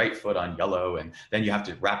your right foot on yellow, and then you have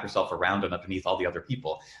to wrap yourself around and underneath all the other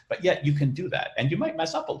people, but yet you can do that. And you might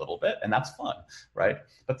mess up a little bit, and that's fun, right?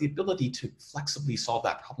 But the ability to flexibly solve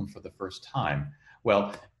that problem for the first time,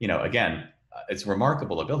 well, again, it's a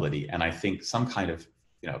remarkable ability, and I think some kind of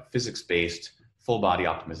physics-based full body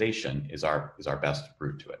optimization is our best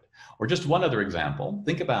route to it. Or just one other example,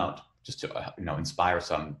 think about, just to inspire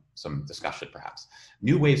some discussion perhaps,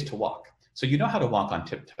 new ways to walk. So you know how to walk on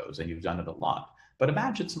tiptoes, and you've done it a lot, but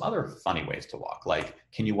imagine some other funny ways to walk, like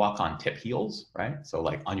can you walk on tip heels, right? So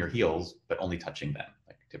like on your heels, but only touching them,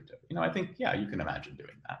 like tiptoe. I think, yeah, you can imagine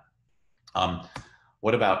doing that.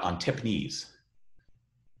 What about on tip knees?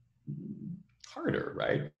 Harder,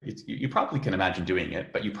 right? You probably can imagine doing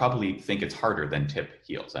it, but you probably think it's harder than tip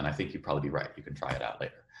heels. And I think you'd probably be right. You can try it out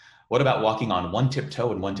later. What about walking on one tip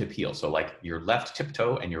toe and one tip heel? So like your left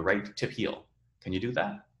tiptoe and your right tip heel. Can you do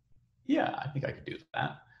that? Yeah, I think I could do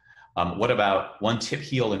that. What about one tip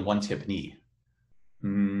heel and one tip knee?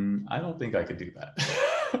 I don't think I could do that.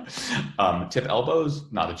 Tip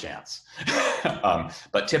elbows, not a chance.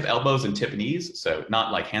 But tip elbows and tip knees, so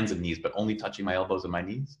not like hands and knees, but only touching my elbows and my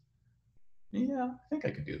knees. Yeah, I think I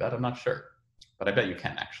could do that. I'm not sure, but I bet you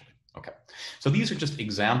can actually. Okay, so these are just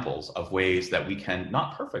examples of ways that we can,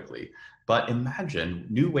 not perfectly, but imagine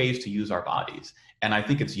new ways to use our bodies. And I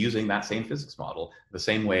think it's using that same physics model, the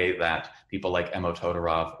same way that people like Emo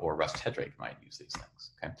Todorov or Russ Tedrake might use these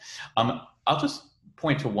things, okay? I'll just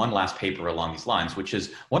point to one last paper along these lines, which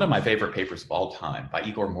is one of my favorite papers of all time by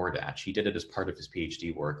Igor Mordach. He did it as part of his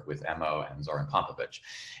PhD work with Emo and Zoran Popovic.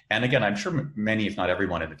 And again, I'm sure many, if not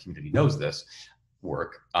everyone in the community knows this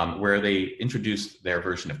work, where they introduced their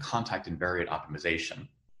version of contact invariant optimization.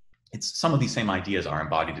 It's some of these same ideas are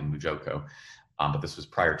embodied in MuJoCo, but this was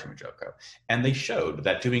prior to MuJoCo. And they showed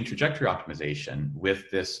that doing trajectory optimization with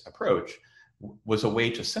this approach was a way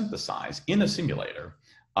to synthesize in a simulator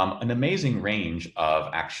an amazing range of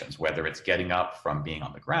actions, whether it's getting up from being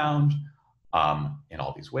on the ground in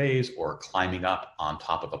all these ways, or climbing up on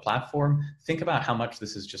top of a platform. Think about how much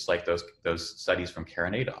this is just like those studies from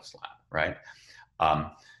Karen Adolph's lab, right?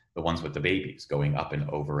 The ones with the babies going up and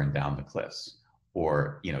over and down the cliffs.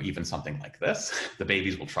 Or even something like this. The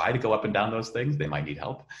babies will try to go up and down those things. They might need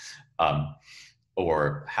help.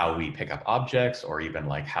 Or how we pick up objects, or even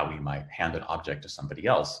like how we might hand an object to somebody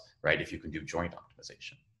else, right? If you can do joint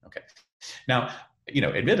optimization. Okay. Now,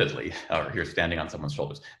 admittedly, here standing on someone's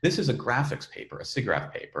shoulders, this is a graphics paper, a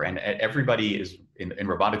SIGGRAPH paper, and everybody is in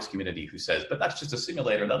robotics community who says, but that's just a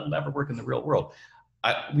simulator, that'll never work in the real world.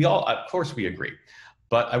 We all, of course, we agree.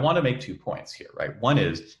 But I want to make 2 points here, right? One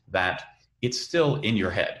is that it's still in your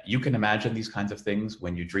head. You can imagine these kinds of things.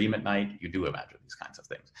 When you dream at night, you do imagine these kinds of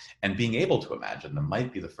things. And being able to imagine them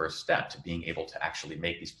might be the first step to being able to actually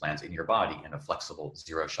make these plans in your body in a flexible,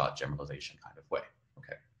 zero-shot generalization kind of way,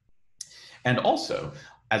 okay? And also,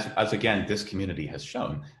 as again, this community has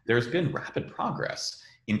shown, there's been rapid progress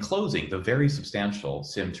in closing the very substantial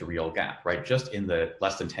sim to real gap, right? Just in the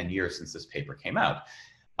less than 10 years since this paper came out.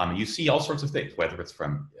 You see all sorts of things, whether it's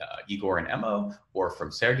from Igor and Emo, or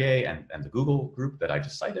from Sergey and the Google group that I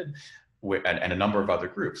just cited. and a number of other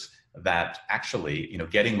groups that actually,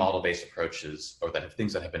 getting model-based approaches, or that have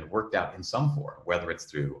things that have been worked out in some form, whether it's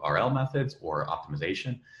through RL methods or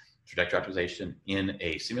optimization, trajectory optimization in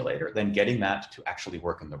a simulator, then getting that to actually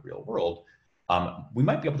work in the real world, we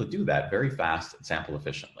might be able to do that very fast and sample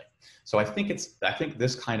efficiently. So I think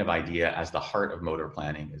this kind of idea as the heart of motor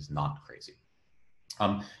planning is not crazy.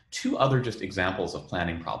 Two other just examples of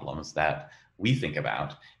planning problems that we think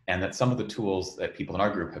about, and that some of the tools that people in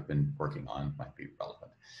our group have been working on might be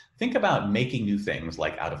relevant. Think about making new things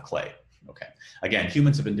like out of clay. Okay, again,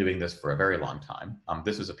 humans have been doing this for a very long time.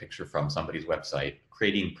 This is a picture from somebody's website,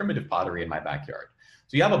 creating primitive pottery in my backyard.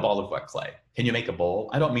 So you have a ball of wet clay. Can you make a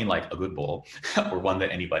bowl? I don't mean like a good bowl or one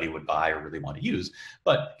that anybody would buy or really want to use,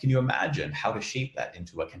 but can you imagine how to shape that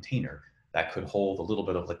into a container that could hold a little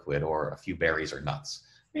bit of liquid or a few berries or nuts?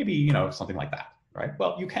 Maybe, something like that, right?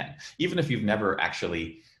 Well, you can. Even if you've never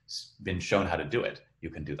actually been shown how to do it, you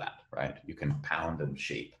can do that, right? You can pound and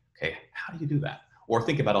shape. Okay, how do you do that? Or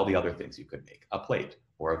think about all the other things you could make, a plate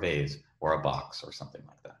or a vase or a box or something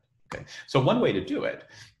like that. Okay, so one way to do it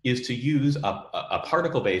is to use a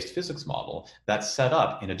particle-based physics model that's set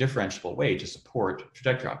up in a differentiable way to support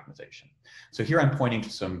trajectory optimization. So here I'm pointing to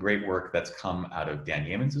some great work that's come out of Dan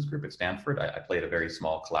Yeamans' group at Stanford. I played a very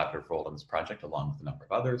small collaborative role in this project along with a number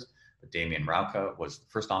of others, but Damien Rauka was the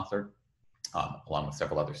first author, along with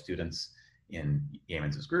several other students in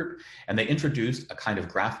Yeamans' group. And they introduced a kind of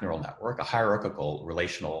graph neural network, a hierarchical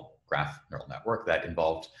relational graph neural network that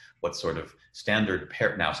involved what's sort of standard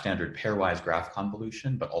pairwise graph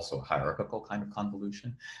convolution, but also a hierarchical kind of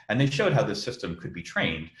convolution. And they showed how this system could be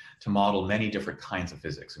trained to model many different kinds of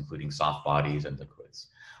physics, including soft bodies and liquids.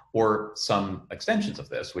 Or some extensions of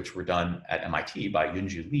this, which were done at MIT by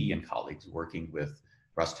Yunju Lee and colleagues working with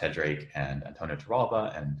Russ Tedrake and Antonio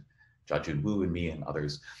Torralba and Jiajun Wu and me and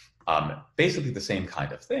others. Basically the same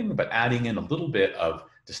kind of thing, but adding in a little bit of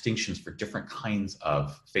distinctions for different kinds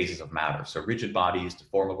of phases of matter. So rigid bodies,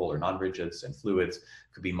 deformable or non-rigids, and fluids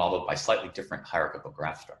could be modeled by slightly different hierarchical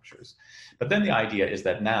graph structures. But then the idea is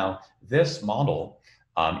that now this model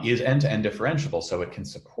is end-to-end differentiable, so it can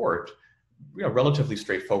support relatively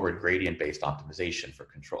straightforward gradient-based optimization for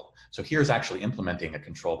control. So here's actually implementing a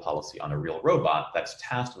control policy on a real robot that's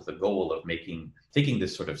tasked with the goal of taking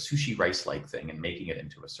this sort of sushi rice-like thing and making it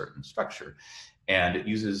into a certain structure. And it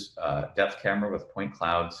uses depth camera with point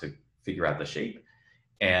cloud to figure out the shape.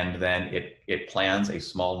 And then it plans a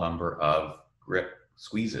small number of grip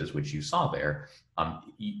squeezes, which you saw there,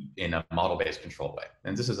 in a model-based control way.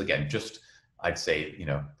 And this is, again, just, I'd say,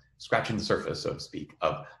 scratching the surface, so to speak,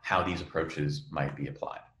 of how these approaches might be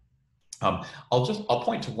applied. I'll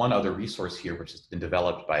point to one other resource here, which has been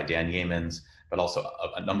developed by Dan Yeamans, but also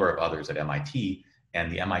a number of others at MIT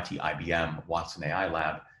and the MIT IBM Watson AI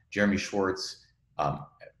Lab. Jeremy Schwartz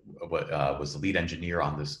was the lead engineer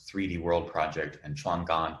on this 3D World project, and Chuan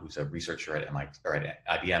Gan, who's a researcher at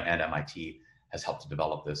IBM and MIT, has helped to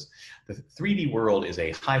develop this. The 3D World is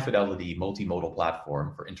a high-fidelity multimodal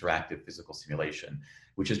platform for interactive physical simulation,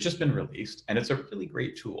 which has just been released, and it's a really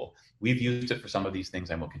great tool. We've used it for some of these things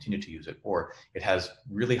and will continue to use it for. It has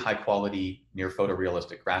really high-quality, near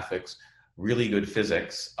photorealistic graphics, really good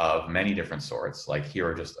physics of many different sorts. Like here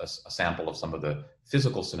are just a sample of some of the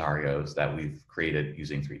physical scenarios that we've created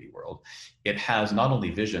using 3D World. It has not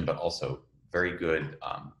only vision, but also very good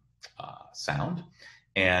sound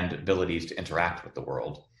and abilities to interact with the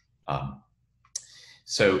world.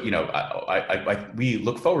 So, we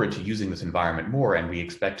look forward to using this environment more, and we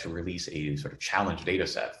expect to release a sort of challenge data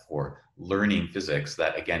set for learning physics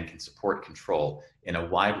that, again, can support control in a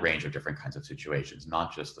wide range of different kinds of situations,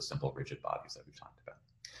 not just the simple rigid bodies that we've talked about.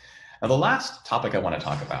 Now, the last topic I want to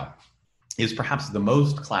talk about is perhaps the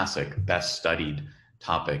most classic, best studied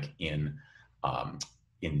topic in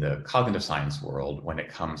the cognitive science world when it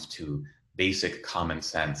comes to basic common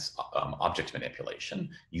sense object manipulation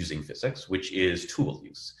using physics, which is tool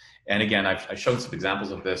use. And again, I've shown some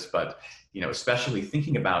examples of this, but especially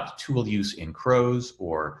thinking about tool use in crows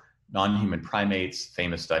or non-human primates,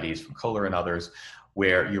 famous studies from Kohler and others,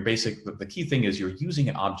 where the key thing is you're using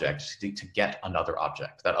an object to get another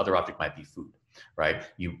object. That other object might be food, right?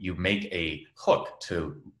 You make a hook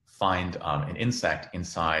to find an insect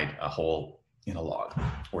inside a hole in a log,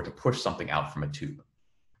 or to push something out from a tube.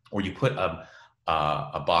 Or you put a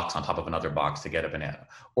box on top of another box to get a banana.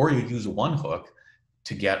 Or you use one hook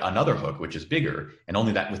to get another hook, which is bigger, and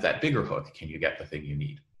only with that bigger hook can you get the thing you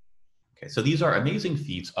need. Okay, so these are amazing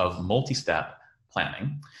feats of multi-step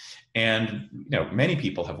planning. And many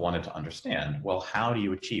people have wanted to understand, well, how do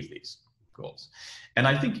you achieve these? goals. And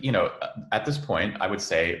I think, you know, at this point, I would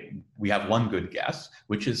say we have one good guess,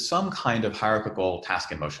 which is some kind of hierarchical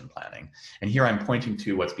task and motion planning. And here I'm pointing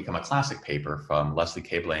to what's become a classic paper from Leslie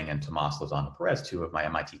Cabling and Tomas Lozano-Perez, two of my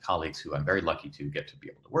MIT colleagues who I'm very lucky to get to be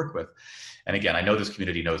able to work with. And again, I know this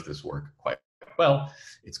community knows this work quite well.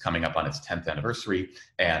 It's coming up on its 10th anniversary.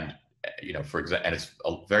 And, you know, for example, and it's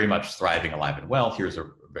very much thriving, alive and well. Here's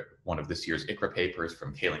one of this year's ICRA papers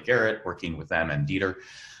from Kaylin Garrett, working with them and Dieter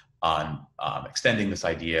on extending this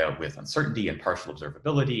idea with uncertainty and partial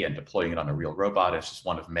observability and deploying it on a real robot. It's just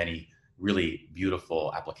one of many really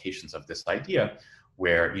beautiful applications of this idea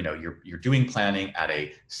where, you know, you're doing planning at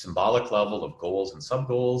a symbolic level of goals and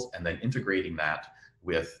sub-goals, and then integrating that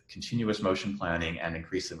with continuous motion planning and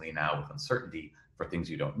increasingly now with uncertainty for things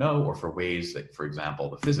you don't know or for ways that, for example,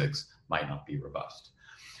 the physics might not be robust.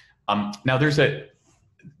 Now there's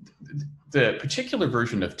the particular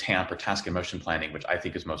version of TAMP, or task and motion planning, which I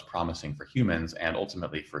think is most promising for humans and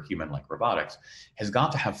ultimately for human-like robotics, has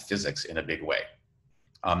got to have physics in a big way.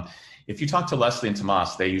 If you talk to Leslie and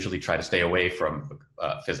Tomas, they usually try to stay away from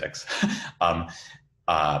physics, or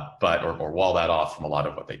wall that off from a lot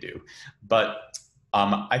of what they do. But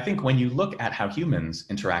I think when you look at how humans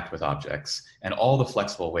interact with objects and all the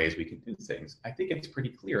flexible ways we can do things, I think it's pretty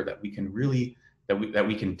clear that we can really, that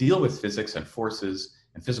we can deal with physics and forces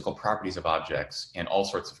and physical properties of objects in all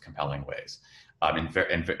sorts of compelling ways,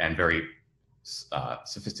 and very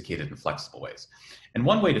sophisticated and flexible ways. And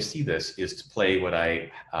one way to see this is to play what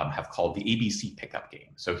I have called the ABC pickup game.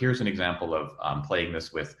 So here's an example of playing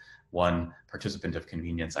this with one participant of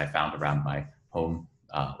convenience I found around my home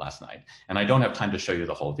last night. And I don't have time to show you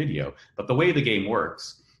the whole video, but the way the game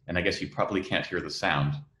works, and I guess you probably can't hear the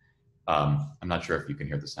sound. I'm not sure if you can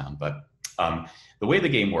hear the sound, but the way the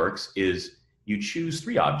game works is you choose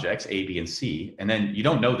 3 objects, A, B, and C, and then you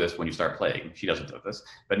don't know this when you start playing. She doesn't know this,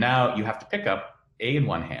 but now you have to pick up A in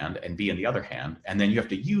one hand and B in the other hand, and then you have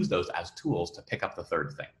to use those as tools to pick up the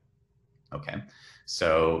third thing. Okay,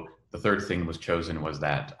 so the third thing was chosen was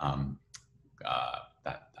that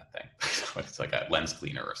that thing. It's like a lens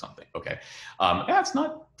cleaner or something. Okay, yeah, it's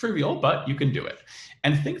not trivial, but you can do it.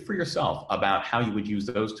 And think for yourself about how you would use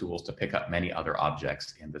those tools to pick up many other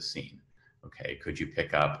objects in the scene. Okay, could you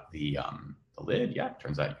pick up the lid? Yeah,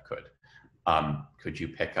 turns out you could. Could you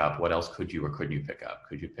pick up, what else could you or couldn't you pick up?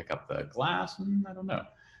 Could you pick up the glass? I don't know.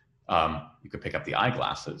 You could pick up the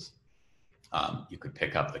eyeglasses. You could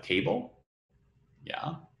pick up the cable.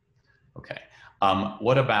 Yeah, okay.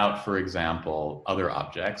 What about, for example, other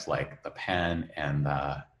objects like the pen and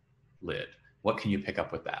the lid? What can you pick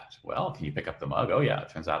up with that? Well, can you pick up the mug? Oh yeah, it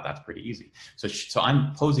turns out that's pretty easy. So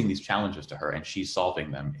I'm posing these challenges to her and she's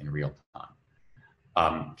solving them in real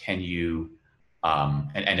time. Can you,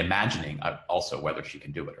 and imagining also whether she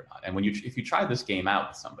can do it or not. And if you try this game out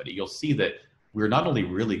with somebody, you'll see that we're not only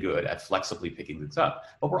really good at flexibly picking things up,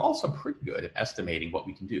 but we're also pretty good at estimating what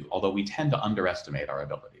we can do, although we tend to underestimate our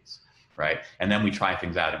abilities, right? And then we try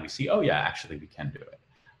things out and we see, oh yeah, actually we can do it.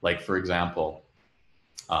 Like for example,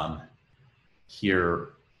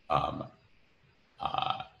 here, yeah,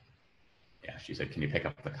 she said, can you pick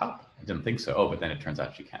up the cup? I didn't think so. Oh, but then it turns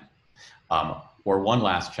out she can. Or one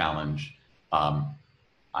last challenge,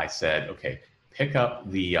 I said, okay, pick up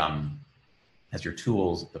the, as your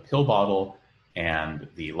tools, the pill bottle and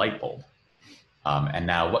the light bulb. And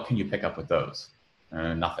now what can you pick up with those?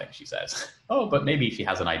 Nothing, she says. Oh, but maybe she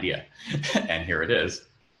has an idea. And here it is.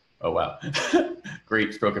 Oh, wow.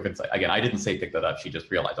 Great stroke of insight. Again, I didn't say pick that up. She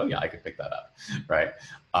just realized, oh yeah, I could pick that up, right?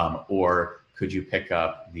 Or could you pick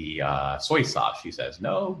up the soy sauce? She says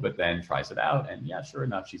no, but then tries it out. And yeah, sure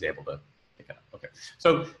enough, she's able to pick it up. Okay,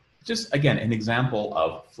 so just again, an example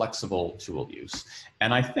of flexible tool use.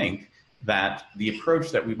 And I think that the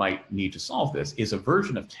approach that we might need to solve this is a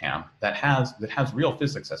version of TAMP that has real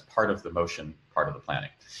physics as part of the motion, part of the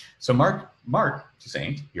planning. So Marc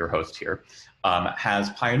Toussaint, your host here,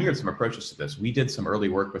 has pioneered some approaches to this. We did some early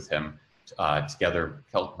work with him together,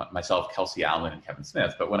 myself, Kelsey Allen, and Kevin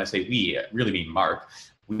Smith. But when I say we, I really mean Marc.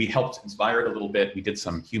 We helped inspire it a little bit. We did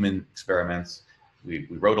some human experiments. We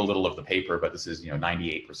wrote a little of the paper, but this is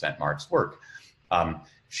 98% Marc's work,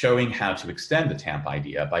 showing how to extend the TAMP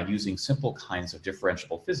idea by using simple kinds of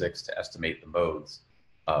differentiable physics to estimate the modes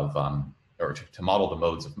of, or to model the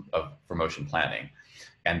modes for motion planning,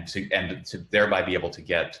 and to thereby be able to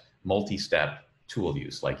get multi-step tool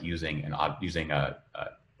use, like using a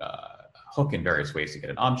hook in various ways to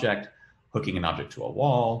get an object, hooking an object to a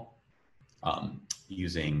wall,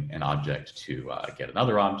 using an object to get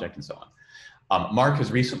another object, and so on. Marc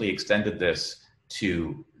has recently extended this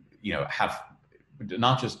to have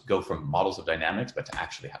not just go from models of dynamics, but to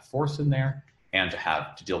actually have force in there, and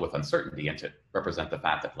to deal with uncertainty, and to represent the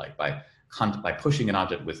fact that like by pushing an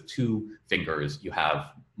object with 2 fingers, you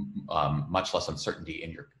have much less uncertainty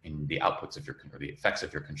in the outputs of or the effects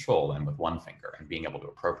of your control than with 1 finger, and being able to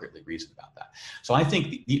appropriately reason about that. So I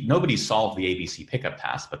think nobody solved the ABC pickup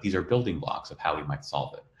task, but these are building blocks of how we might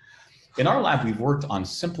solve it. In our lab, we've worked on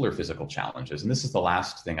simpler physical challenges, and this is the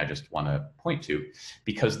last thing I just want to point to,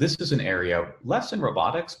 because this is an area less in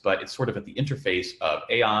robotics, but it's sort of at the interface of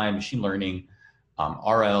AI, machine learning,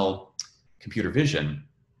 RL, computer vision,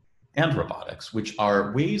 and robotics, which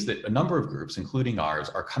are ways that a number of groups, including ours,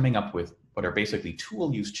 are coming up with what are basically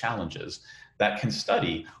tool use challenges that can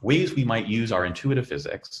study ways we might use our intuitive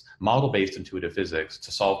physics, model-based intuitive physics,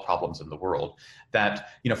 to solve problems in the world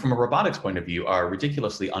that, from a robotics point of view, are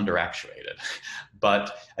ridiculously underactuated.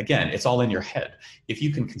 But again, it's all in your head. If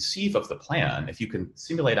you can conceive of the plan, if you can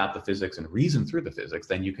simulate out the physics and reason through the physics,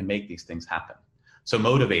 then you can make these things happen. So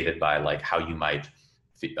motivated by like how you might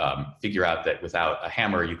figure out that without a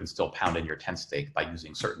hammer, you can still pound in your tent stake by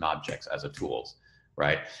using certain objects as a tools,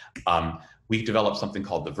 right? We've developed something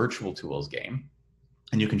called the Virtual Tools game,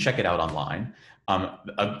 and you can check it out online.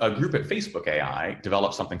 A group at Facebook AI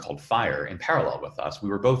developed something called Fire in parallel with us. We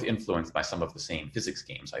were both influenced by some of the same physics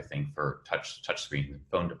games, I think, for touchscreen and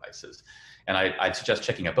phone devices. And I'd suggest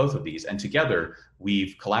checking out both of these. And together,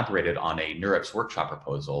 we've collaborated on a NeurIPS workshop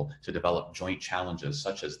proposal to develop joint challenges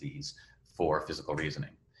such as these for physical reasoning.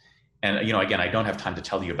 And again, I don't have time to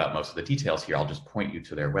tell you about most of the details here. I'll just point you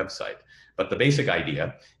to their website. But the basic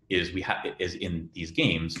idea is in these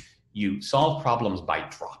games, you solve problems by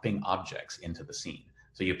dropping objects into the scene.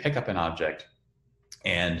 So you pick up an object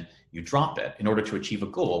and you drop it in order to achieve a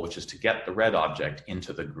goal, which is to get the red object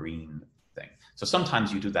into the green thing. So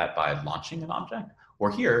sometimes you do that by launching an object, or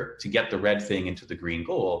here, to get the red thing into the green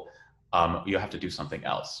goal, you have to do something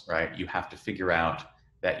else, right? You have to figure out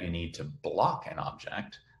that you need to block an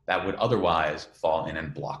object that would otherwise fall in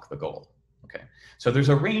and block the goal. Okay, so there's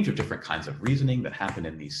a range of different kinds of reasoning that happen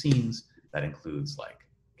in these scenes that includes like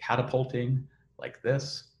catapulting, like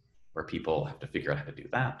this, where people have to figure out how to do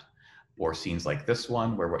that, or scenes like this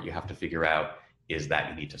one, where what you have to figure out is that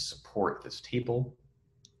you need to support this table,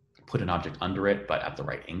 put an object under it, but at the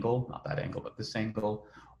right angle, not that angle, but this angle,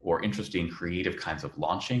 or interesting creative kinds of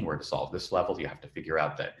launching, where to solve this level, you have to figure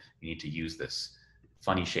out that you need to use this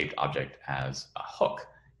funny shaped object as a hook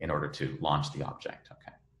in order to launch the object.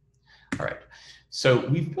 Okay. All right. So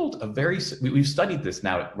we've built we've studied this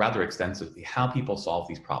now rather extensively, how people solve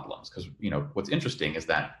these problems. Because, what's interesting is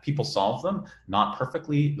that people solve them not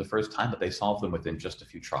perfectly the first time, but they solve them within just a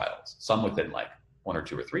few trials. Some within like 1 or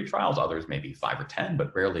 2 or 3 trials, others maybe 5 or 10,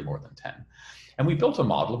 but rarely more than 10. And we built a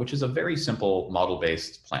model, which is a very simple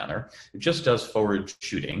model-based planner. It just does forward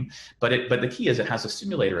shooting, but the key is it has a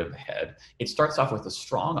simulator in the head. It starts off with a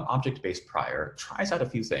strong object-based prior, tries out a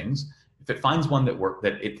few things. If it finds one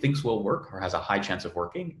that it thinks will work or has a high chance of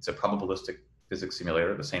working, it's a probabilistic physics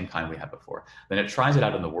simulator, the same kind we had before. Then it tries it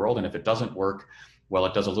out in the world, and if it doesn't work, well,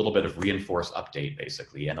 it does a little bit of reinforce update,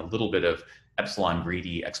 basically, and a little bit of epsilon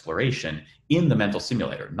greedy exploration in the mental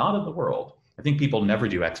simulator, not in the world. I think people never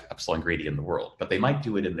do epsilon greedy in the world, but they might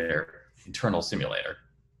do it in their internal simulator.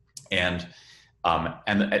 And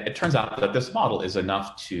it turns out that this model is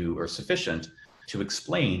sufficient to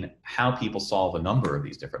explain how people solve a number of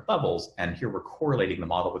these different levels. And here we're correlating the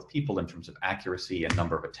model with people in terms of accuracy and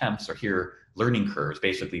number of attempts, or here learning curves,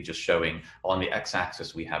 basically just showing along the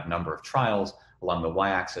x-axis we have number of trials, along the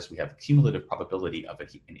y-axis we have cumulative probability of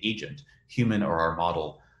an agent, human or our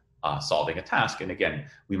model, solving a task. And again,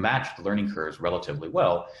 we match the learning curves relatively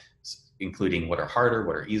well, including what are harder,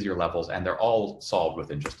 what are easier levels, and they're all solved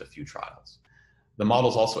within just a few trials. The model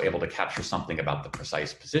is also able to capture something about the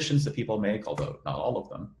precise positions that people make, although not all of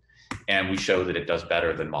them. And we show that it does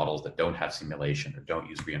better than models that don't have simulation or don't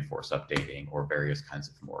use reinforced updating or various kinds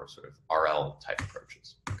of more sort of RL type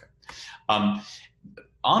approaches. Okay.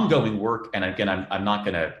 Ongoing work, and again, I'm not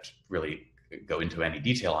going to really go into any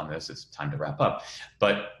detail on this, it's time to wrap up,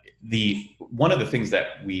 but one of the things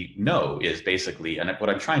that we know is basically, and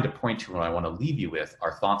what I'm trying to point to and what I want to leave you with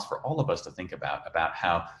are thoughts for all of us to think about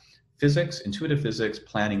how physics, intuitive physics,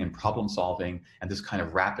 planning and problem solving, and this kind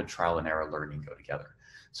of rapid trial and error learning go together.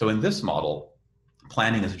 So in this model,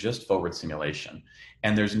 planning is just forward simulation.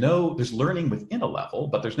 And there's learning within a level,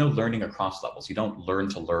 but there's no learning across levels. You don't learn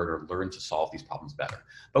to learn or learn to solve these problems better.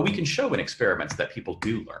 But we can show in experiments that people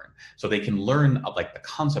do learn. So they can learn like the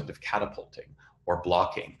concept of catapulting or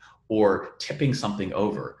blocking or tipping something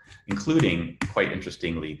over, including, quite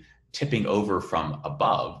interestingly, tipping over from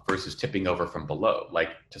above versus tipping over from below.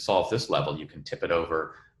 Like to solve this level, you can tip it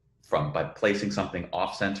over by placing something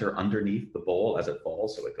off center underneath the bowl as it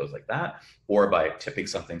falls, so it goes like that, or by tipping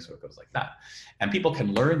something so it goes like that. And people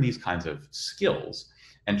can learn these kinds of skills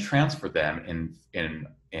and transfer them in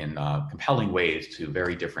compelling ways to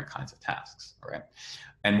very different kinds of tasks, all right?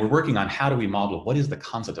 And we're working on how do we model what is the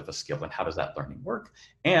concept of a skill and how does that learning work?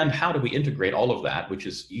 And how do we integrate all of that, which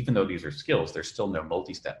is, even though these are skills, there's still no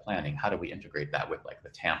multi-step planning. How do we integrate that with like the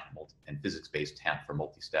TAMP and physics-based TAMP for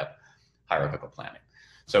multi-step hierarchical planning?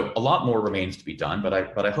 So a lot more remains to be done, but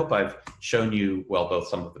I hope I've shown you, well, both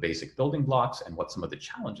some of the basic building blocks and what some of the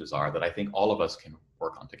challenges are that I think all of us can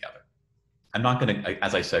work on together. I'm not going to,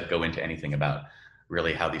 as I said, go into anything about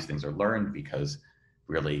really how these things are learned, because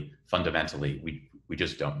really fundamentally we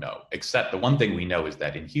just don't know. Except the one thing we know is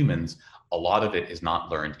that in humans, a lot of it is not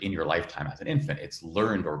learned in your lifetime as an infant. It's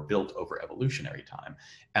learned or built over evolutionary time.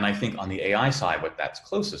 And I think on the AI side, what that's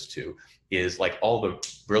closest to is like all the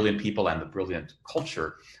brilliant people and the brilliant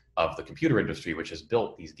culture of the computer industry, which has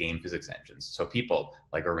built these game physics engines. So people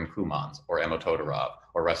like Erwin Koumans or Emma Todorov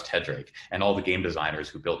or Russ Tedrake and all the game designers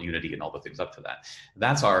who built Unity and all the things up to that.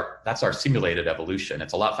 That's our simulated evolution.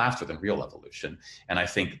 It's a lot faster than real evolution. And I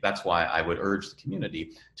think that's why I would urge the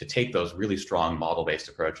community to take those really strong model-based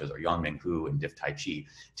approaches, or Yongming Hu and Diff Tai Chi,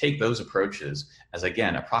 take those approaches as,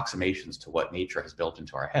 again, approximations to what nature has built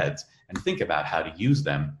into our heads, and think about how to use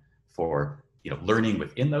them for, you know, learning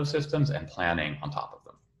within those systems and planning on top of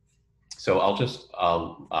them. So I'll just,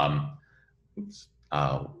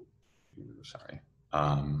 sorry.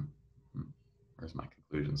 Where's my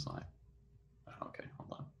conclusion slide? Okay,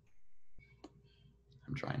 hold on.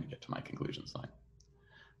 I'm trying to get to my conclusion slide.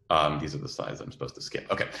 These are the slides I'm supposed to skip.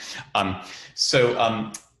 Okay.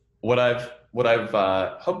 What I've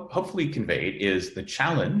hopefully conveyed is the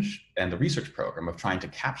challenge and the research program of trying to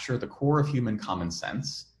capture the core of human common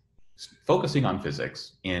sense, focusing on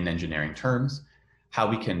physics in engineering terms, how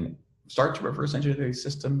we can start to reverse engineer these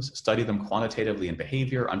systems, study them quantitatively in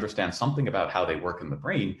behavior, understand something about how they work in the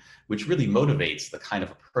brain, which really motivates the kind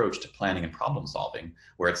of approach to planning and problem solving,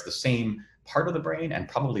 where it's the same part of the brain and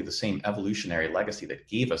probably the same evolutionary legacy that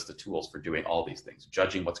gave us the tools for doing all these things,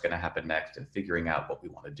 judging what's going to happen next and figuring out what we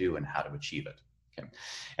want to do and how to achieve it. Okay.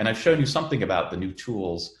 And I've shown you something about the new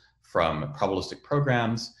tools from probabilistic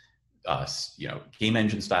programs, game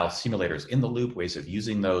engine style simulators in the loop, ways of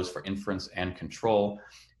using those for inference and control,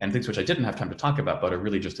 and things which I didn't have time to talk about, but are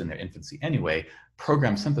really just in their infancy anyway,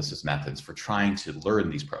 program synthesis methods for trying to learn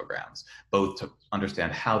these programs, both to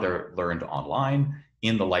understand how they're learned online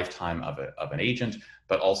in the lifetime of an agent,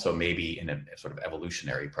 but also maybe in a sort of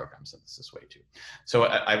evolutionary program synthesis way too. So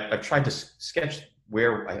I've tried to sketch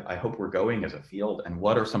where I hope we're going as a field, and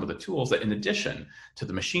what are some of the tools that, in addition to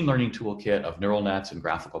the machine learning toolkit of neural nets and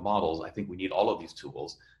graphical models, I think we need all of these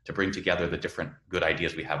tools to bring together the different good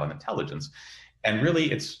ideas we have on intelligence. And really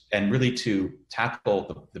to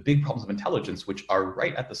tackle the big problems of intelligence, which are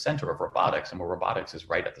right at the center of robotics, and where robotics is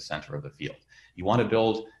right at the center of the field. You want to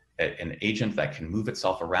build an agent that can move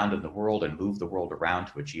itself around in the world and move the world around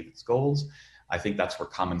to achieve its goals. I think that's where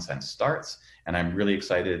common sense starts. And I'm really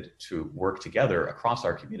excited to work together across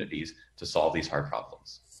our communities to solve these hard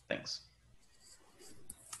problems. Thanks.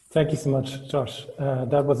 Thank you so much, Josh.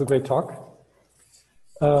 That was a great talk.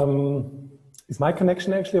 Is my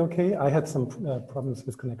connection actually okay? I had some problems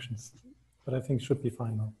with connections, but I think it should be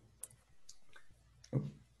fine now.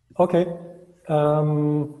 Okay.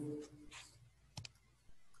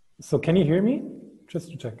 So can you hear me?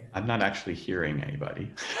 Just to check. I'm not actually hearing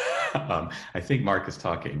anybody. I think Marc is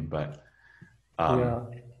talking, but yeah.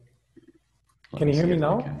 Can you hear me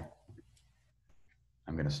now?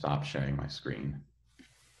 I'm going to stop sharing my screen.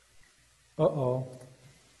 Uh-oh.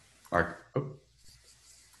 Marc, oh.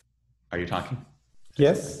 Are you talking?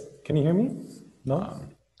 Yes. Can you hear me? No?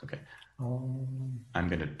 Okay. I'm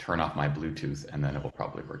going to turn off my Bluetooth and then it will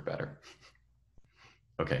probably work better.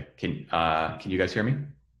 Okay. Can you guys hear me?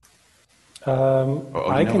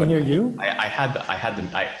 I can hear you.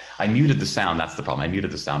 I muted the sound. That's the problem. I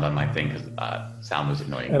muted the sound on my thing because sound was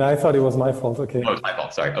annoying. And I thought it was my fault. Okay. No, it's my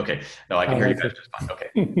fault. Sorry. Okay. No, I can hear you guys just fine. Okay.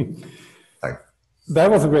 Sorry.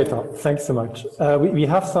 That was a great talk. Thanks so much. We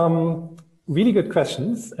have some really good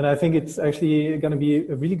questions, and I think it's actually going to be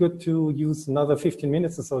really good to use another 15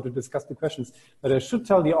 minutes or so to discuss the questions. But I should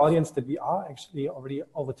tell the audience that we are actually already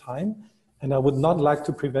over time, and I would not like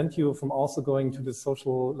to prevent you from also going to the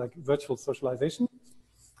virtual socialization.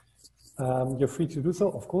 You're free to do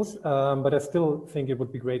so, of course, but I still think it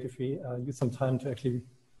would be great if we use some time to actually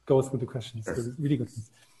go through the questions. Sure. So really good ones.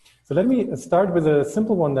 So let me start with a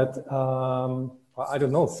simple one that, I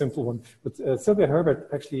don't know, simple one, but Sylvia Herbert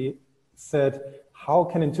actually said, how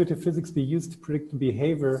can intuitive physics be used to predict the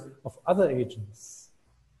behavior of other agents?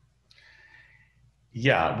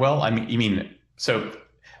 Yeah, well, so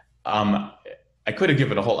I could have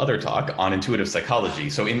given a whole other talk on intuitive psychology.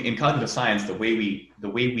 So in cognitive science, the way we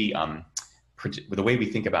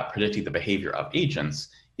think about predicting the behavior of agents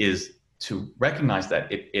is to recognize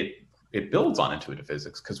that it builds on intuitive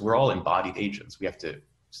physics, because we're all embodied agents. We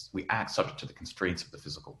act subject to the constraints of the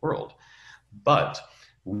physical world, but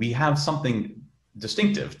we have something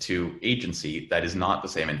distinctive to agency that is not the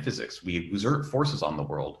same in physics. We exert forces on the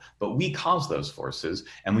world, but we cause those forces,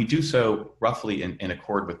 and we do so roughly in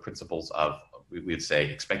accord with principles of, we would say,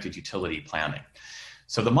 expected utility planning.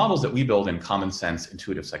 So the models that we build in common sense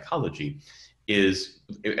intuitive psychology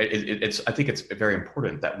I think it's very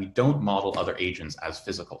important that we don't model other agents as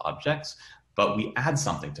physical objects, but we add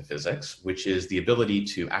something to physics, which is the ability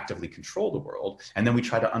to actively control the world. And then we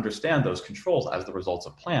try to understand those controls as the results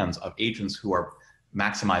of plans of agents who are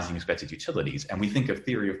maximizing expected utilities. And we think of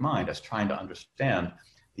theory of mind as trying to understand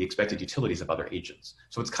the expected utilities of other agents.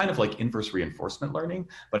 So it's kind of like inverse reinforcement learning,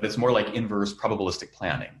 but it's more like inverse probabilistic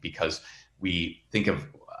planning, because we think of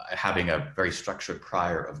having a very structured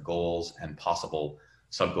prior of goals and possible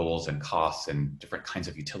sub-goals and costs and different kinds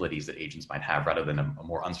of utilities that agents might have, rather than a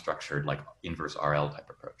more unstructured, like inverse RL type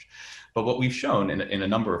approach. But what we've shown in a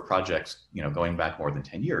number of projects, going back more than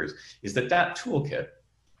 10 years, is that toolkit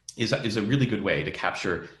is a really good way to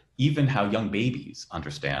capture even how young babies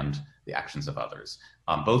understand the actions of others,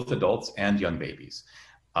 both adults and young babies.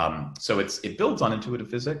 So it builds on intuitive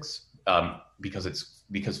physics,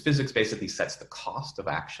 because physics basically sets the cost of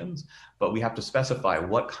actions, but we have to specify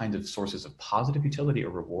what kind of sources of positive utility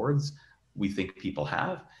or rewards we think people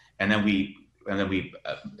have, and then we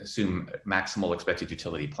assume maximal expected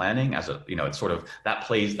utility planning as it's sort of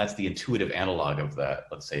that's the intuitive analog of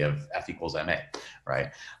let's say of F equals ma,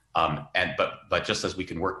 right? But just as we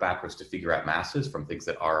can work backwards to figure out masses from things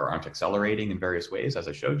that are or aren't accelerating in various ways, as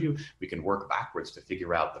I showed you, we can work backwards to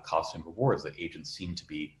figure out the costs and rewards that agents seem to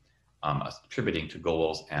be attributing to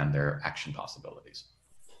goals and their action possibilities.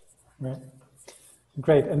 Right.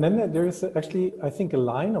 Great. And then there is actually, I think, a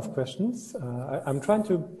line of questions. I'm trying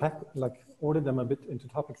to order them a bit into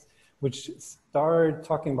topics, which start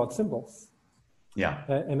talking about symbols. Yeah.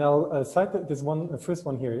 And I'll cite this first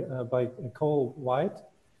one here by Cole White.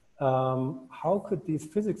 How could these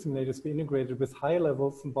physics simulators be integrated with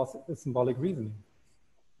high-level symbolic reasoning?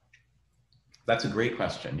 That's a great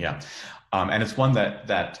question, yeah. And it's one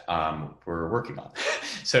that we're working on.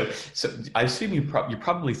 So I assume you're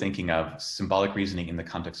probably thinking of symbolic reasoning in the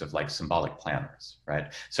context of like symbolic planners,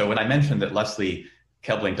 right? So when I mentioned that Leslie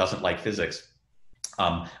Kelbling doesn't like physics,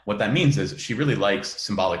 what that means is she really likes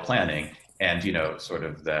symbolic planning and, sort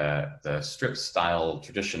of the strict style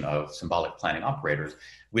tradition of symbolic planning operators,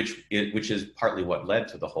 which is partly what led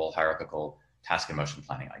to the whole hierarchical task and motion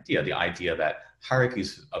planning idea, the idea that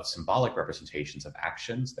hierarchies of symbolic representations of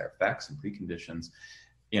actions, their effects and preconditions,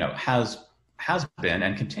 has been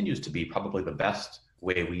and continues to be probably the best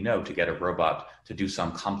way we know to get a robot to do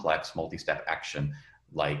some complex multi-step action,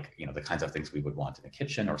 like the kinds of things we would want in a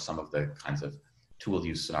kitchen, or some of the kinds of tool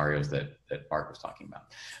use scenarios that Marc was talking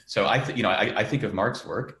about. So I think of Marc's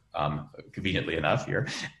work, conveniently enough here,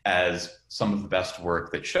 as some of the best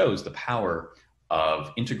work that shows the power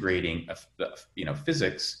of integrating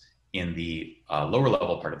physics in the lower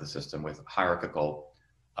level part of the system with in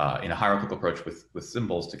a hierarchical approach with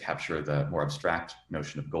symbols to capture the more abstract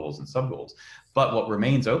notion of goals and sub-goals. But what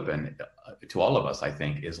remains open to all of us, I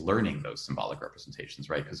think, is learning those symbolic representations,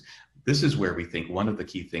 right? Because this is where we think one of the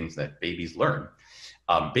key things that babies learn.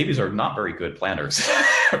 Babies are not very good planners,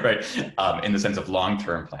 right? In the sense of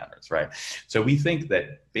long-term planners, right? So we think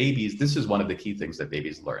that this is one of the key things that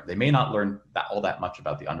babies learn. They may not learn all that much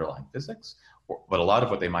about the underlying physics, but a lot of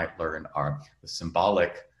what they might learn are the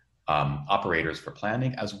symbolic operators for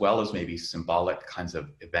planning, as well as maybe symbolic kinds of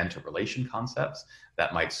event or relation concepts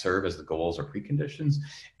that might serve as the goals or preconditions.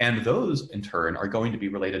 And those, in turn, are going to be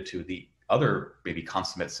related to the other maybe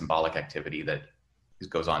consummate symbolic activity that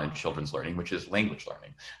goes on in children's learning, which is language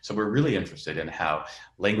learning. So we're really interested in how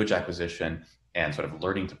language acquisition and sort of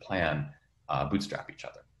learning to plan bootstrap each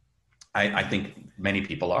other. I think many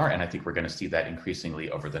people are, and I think we're going to see that increasingly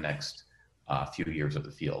over the next few years of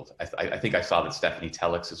the field. I think I saw that Stephanie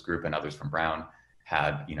Telex's group and others from Brown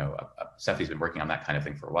had, Stephanie's been working on that kind of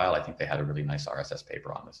thing for a while. I think they had a really nice RSS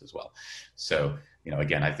paper on this as well. So,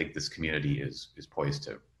 again, I think this community is poised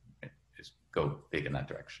to go big in that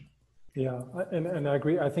direction. Yeah, and I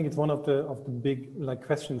agree. I think it's one of the big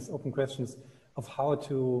open questions of how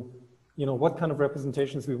to, what kind of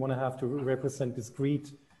representations we want to have to represent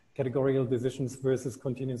discrete categorical decisions versus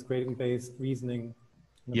continuous gradient-based reasoning.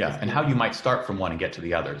 Yeah, and how you might start from one and get to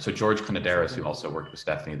the other. So George Conadaris, who also worked with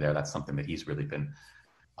Stephanie there, that's something that he's really been,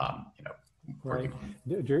 working on.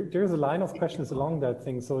 There's a line of questions along that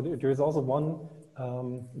thing. So there's also one,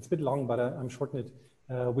 it's a bit long, but I'm shortening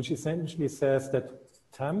it, which essentially says that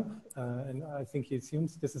TAMP, and I think he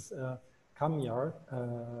assumes this is Kamyar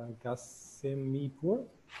Gassemipur,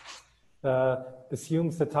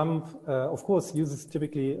 assumes that TAMP, of course, uses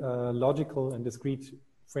typically logical and discrete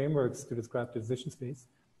frameworks to describe the decision space.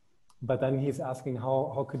 But then he's asking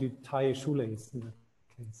how could you tie a shoelace in that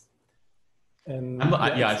case? And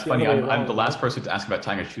it's funny. I'm the last person to ask about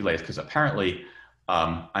tying a shoelace because apparently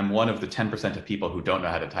I'm one of the 10% of people who don't know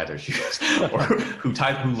how to tie their shoes, or who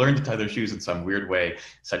learn to tie their shoes in some weird way,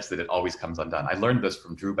 such that it always comes undone. I learned this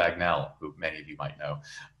from Drew Bagnell, who many of you might know.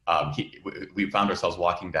 We found ourselves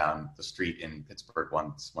walking down the street in Pittsburgh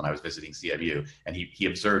once when I was visiting CMU, and he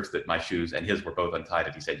observed that my shoes and his were both untied,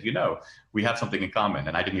 and he said, we have something in common.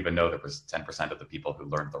 And I didn't even know there was 10% of the people who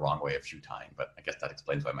learned the wrong way of shoe tying, but I guess that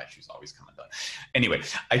explains why my shoes always come undone. Anyway,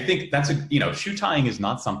 I think that's shoe tying is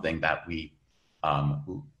not something that we,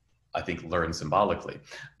 I think, learn symbolically,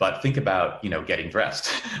 but think about, getting dressed,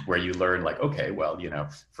 where you learn like, okay, well,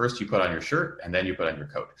 first you put on your shirt and then you put on your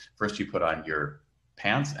coat. First you put on your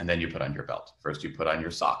pants and then you put on your belt. First you put on your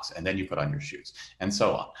socks and then you put on your shoes, and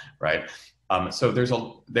so on, right? So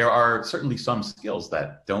there are certainly some skills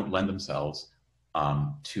that don't lend themselves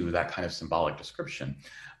to that kind of symbolic description,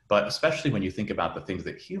 but especially when you think about the things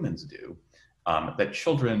that humans do,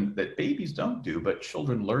 that babies don't do, but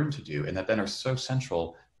children learn to do, and that then are so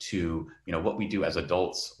central to what we do as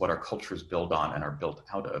adults, what our cultures build on and are built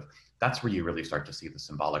out of. That's where you really start to see the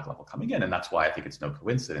symbolic level coming in. And that's why I think it's no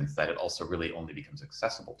coincidence that it also really only becomes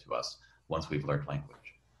accessible to us once we've learned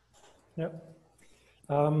language. Yep.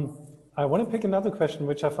 I want to pick another question,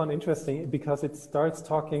 which I found interesting because it starts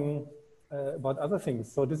talking about other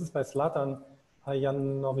things. So this is by Zlatan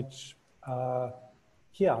Ajanovic.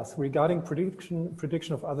 He asks, regarding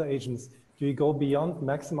prediction of other agents, do you go beyond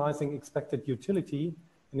maximizing expected utility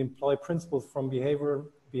and employ principles from behavioral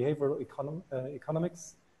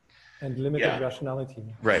economics and limited rationality?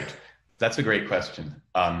 Right. That's a great question.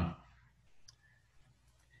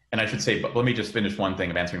 And I should say, but let me just finish one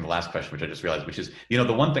thing of answering the last question, which I just realized, which is, the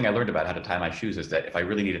one thing I learned about how to tie my shoes is that if I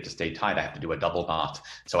really need it to stay tied, I have to do a double knot.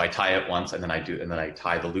 So I tie it once and then I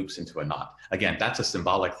tie the loops into a knot. Again, that's a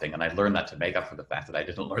symbolic thing. And I learned that to make up for the fact that I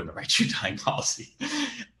didn't learn the right shoe tying policy.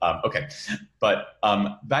 Okay. But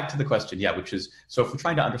back to the question, which is, so if we're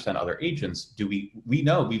trying to understand other agents, we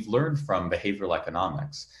know we've learned from behavioral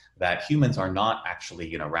economics that humans are not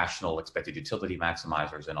actually, rational expected utility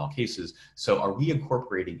maximizers in all cases. So are we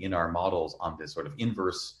incorporating in our models on this sort of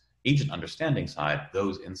inverse agent understanding side,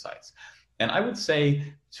 those insights? And I would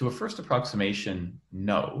say to a first approximation,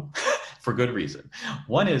 no, for good reason.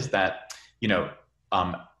 One is that,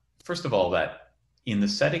 first of all, that in the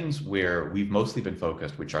settings where we've mostly been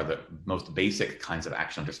focused, which are the most basic kinds of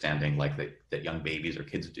action understanding, like that young babies or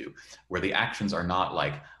kids do, where the actions are not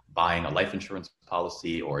like buying a life insurance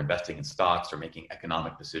policy or investing in stocks or making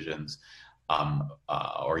economic decisions,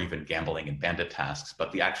 or even gambling and bandit tasks,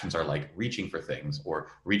 but the actions are like reaching for things or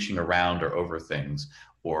reaching around or over things,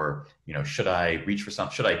 or should I reach for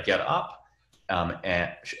something? Should I get up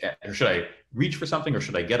or should I reach for something, or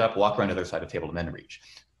should I get up, walk around to the other side of the table, and then reach?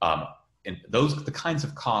 And those the kinds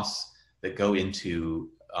of costs that go into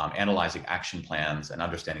analyzing action plans and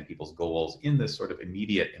understanding people's goals in this sort of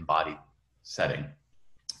immediate embodied setting.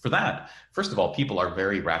 For that, first of all, people are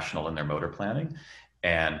very rational in their motor planning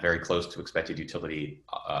and very close to expected utility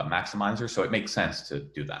maximizers. So it makes sense to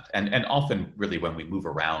do that. And often really when we move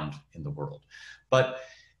around in the world. But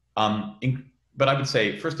I would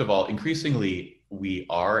say, first of all, increasingly, we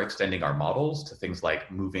are extending our models to things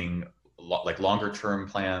like moving like longer term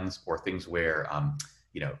plans, or things where,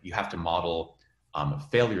 you have to model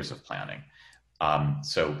failures of planning.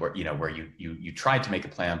 So where you tried to make a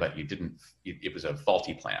plan, but you didn't, it was a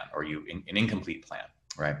faulty plan, or an incomplete plan,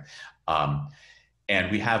 right? And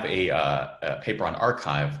we have a paper on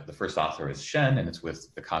arXiv. The first author is Shen, and it's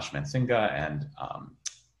with Vikash Mansinga and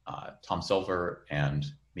Tom Silver and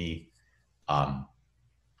me,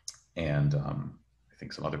 and I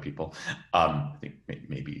think some other people. I think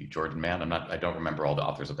maybe Jordan Mann. I don't remember all the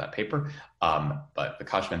authors of that paper, but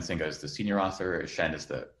Vikash Mansinga is the senior author. Shen is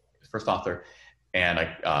the first author. And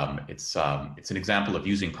it's an example of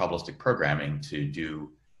using probabilistic programming to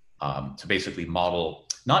basically model,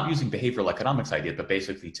 not using behavioral economics ideas, but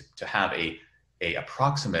basically to have a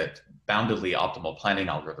approximate boundedly optimal planning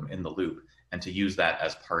algorithm in the loop, and to use that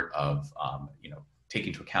as part of taking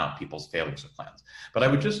into account people's failures of plans. But I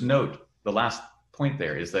would just note the last point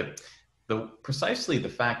there is that precisely the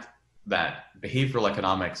fact that behavioral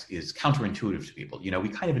economics is counterintuitive to people. We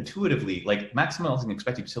kind of intuitively, like maximizing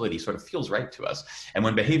expected utility sort of feels right to us. And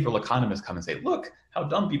when behavioral economists come and say, look, how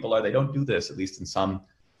dumb people are, they don't do this, at least in some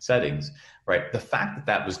settings, right? The fact that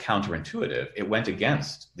that was counterintuitive, it went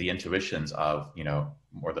against the intuitions of,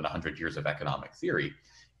 more than 100 years of economic theory,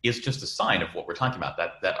 is just a sign of what we're talking about,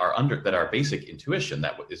 that our basic intuition,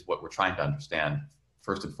 that is what we're trying to understand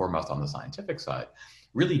first and foremost on the scientific side,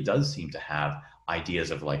 really does seem to have ideas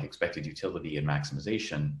of like expected utility and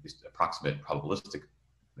maximization, approximate probabilistic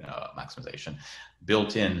maximization,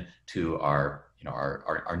 built in to our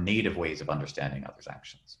native ways of understanding others'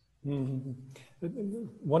 actions. Mm-hmm.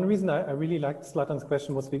 One reason I really liked Zlatan's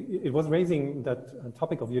question was it was raising that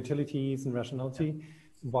topic of utilities and rationality,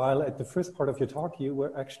 while at the first part of your talk, you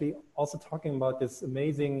were actually also talking about this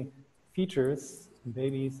amazing features in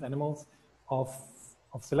babies, animals, of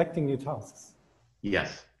selecting new tasks.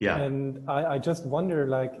 Yes, yeah. And I just wonder,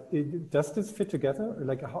 like, does this fit together?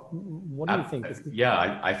 Like, what do you think?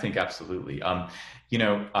 Yeah, I think absolutely. My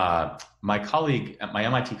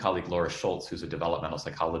MIT colleague, Laura Schultz, who's a developmental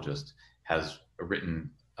psychologist, has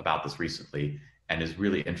written about this recently and is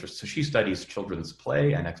really interested. So she studies children's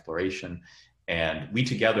play and exploration. And we,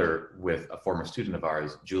 together with a former student of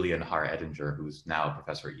ours, Julian Haar-Edinger, who's now a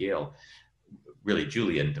professor at Yale, really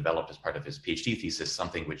Julian developed as part of his PhD thesis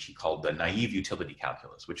something which he called the naive utility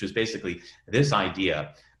calculus, which is basically this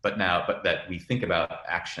idea, but that we think about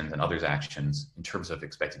actions and others' actions in terms of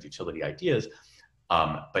expected utility ideas,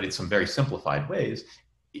 but in some very simplified ways,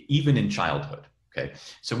 even in childhood. Okay,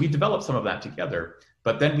 so we developed some of that together,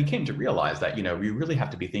 but then we came to realize that we really have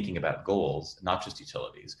to be thinking about goals, not just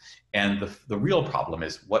utilities. And the real problem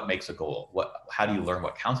is what makes a goal. How do you learn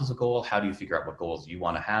what counts as a goal? How do you figure out what goals you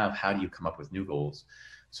want to have? How do you come up with new goals?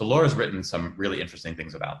 So Laura's written some really interesting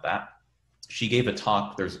things about that. She gave a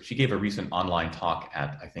talk. She gave a recent online talk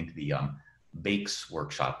at, I think, the BAICS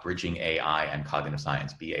workshop, Bridging AI and Cognitive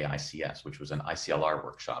Science, BAICS, which was an ICLR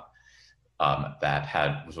workshop.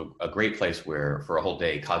 That was a great place where for a whole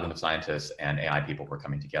day, cognitive scientists and AI people were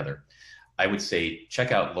coming together. I would say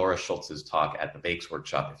check out Laura Schultz's talk at the BAICS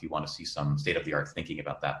workshop if you want to see some state-of-the-art thinking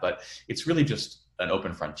about that. But it's really just an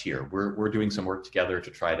open frontier. We're doing some work together to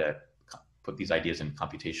try to put these ideas in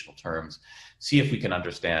computational terms, see if we can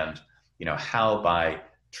understand, how by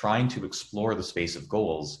trying to explore the space of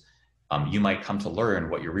goals, you might come to learn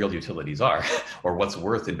what your real utilities are, or what's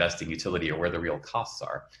worth investing utility, or where the real costs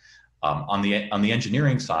are. On the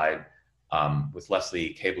engineering side, with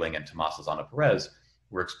Leslie Cabling and Tomás Lozano Perez,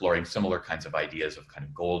 we're exploring similar kinds of ideas of kind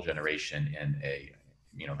of goal generation in a,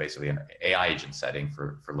 basically an AI agent setting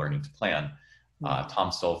for learning to plan.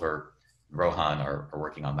 Tom Silver, Rohan are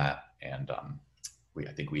working on that, and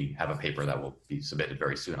I think we have a paper that will be submitted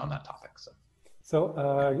very soon on that topic.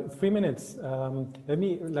 So 3 minutes. Let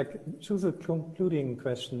me choose a concluding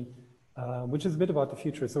question, which is a bit about the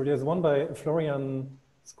future. So there's one by Florian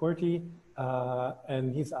Squirty,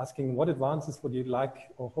 and he's asking, what advances would you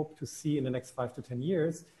like or hope to see in the next 5 to 10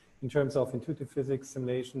 years in terms of intuitive physics,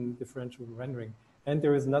 simulation, differential rendering? And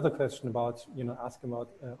there is another question about, asking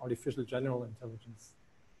about artificial general intelligence.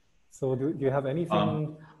 So do you have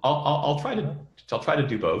anything? I'll try to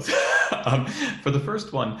do both. For the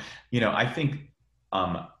first one, I think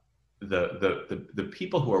the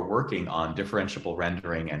people who are working on differentiable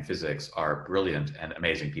rendering and physics are brilliant and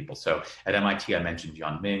amazing people. So at MIT, I mentioned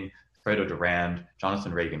Yan Ming, Fredo Durand,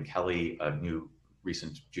 Jonathan Reagan Kelly, a new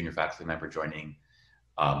recent junior faculty member joining.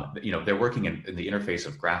 They're working in the interface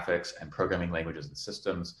of graphics and programming languages and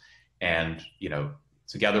systems, and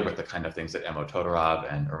together with the kind of things that Emo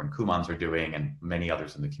Todorov and Erwin Kumans are doing, and many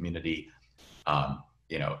others in the community.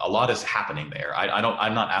 A lot is happening there.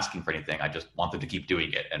 I'm not asking for anything. I just want them to keep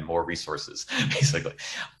doing it and more resources, basically.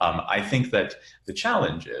 I think that the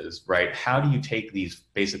challenge is, right, how do you take these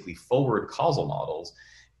basically forward causal models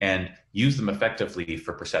and use them effectively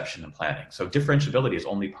for perception and planning? So differentiability is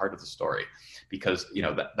only part of the story, because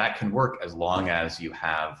that can work as long as you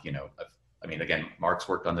have, again, Marc's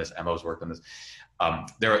worked on this, Emo's worked on this.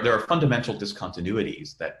 There are fundamental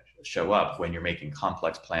discontinuities that show up when you're making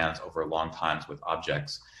complex plans over long times with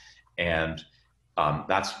objects. And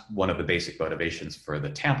that's one of the basic motivations for the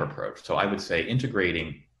TAMP approach. So I would say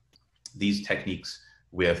integrating these techniques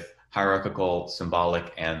with hierarchical,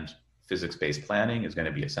 symbolic, and physics-based planning is going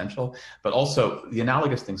to be essential. But also the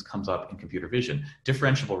analogous things comes up in computer vision.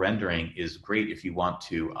 Differentiable rendering is great if you want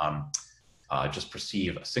to just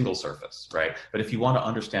perceive a single surface, right? But if you want to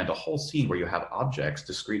understand a whole scene where you have objects,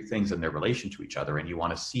 discrete things in their relation to each other, and you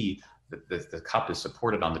want to see the cup is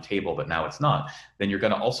supported on the table, but now it's not, then you're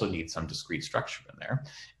going to also need some discrete structure in there.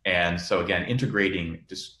 And so again, integrating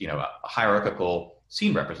just, hierarchical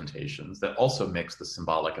scene representations that also mix the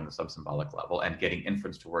symbolic and the sub-symbolic level, and getting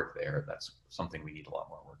inference to work there, that's something we need a lot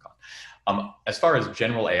more work on. As far as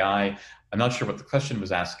general AI, I'm not sure what the questioner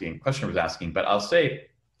was asking, but I'll say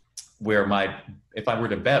if I were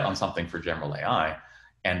to bet on something for general AI,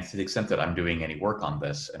 and to the extent that I'm doing any work on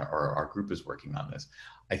this, or our group is working on this,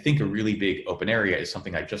 I think a really big open area is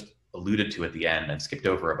something I just alluded to at the end and skipped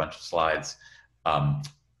over a bunch of slides, but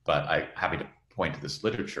I'm happy to point to this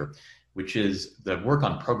literature, which is the work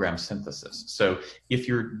on program synthesis. So if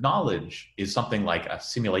your knowledge is something like a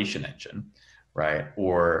simulation engine, right,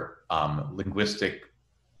 or linguistic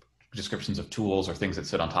descriptions of tools or things that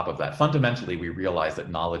sit on top of that, fundamentally we realize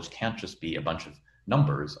that knowledge can't just be a bunch of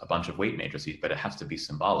numbers, a bunch of weight matrices, but it has to be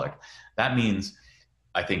symbolic. That means,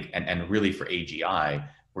 I think, and really for AGI,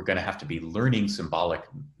 we're going to have to be learning symbolic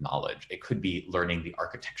knowledge. It could be learning the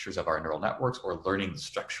architectures of our neural networks, or learning the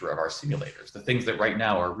structure of our simulators, the things that right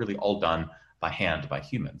now are really all done by hand by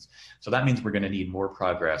humans. So that means we're going to need more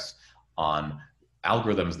progress on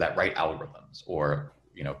algorithms that write algorithms, or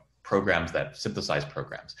programs that synthesize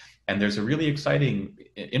programs. And there's a really exciting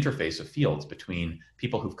interface of fields between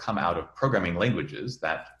people who've come out of programming languages,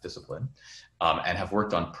 that discipline, and have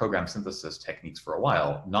worked on program synthesis techniques for a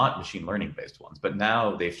while, not machine learning based ones, but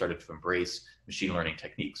now they've started to embrace machine learning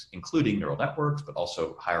techniques, including neural networks, but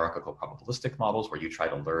also hierarchical probabilistic models, where you try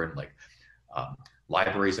to learn like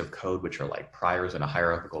libraries of code, which are like priors in a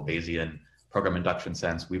hierarchical Bayesian program induction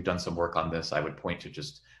sense. We've done some work on this. I would point to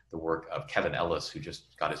just the work of Kevin Ellis, who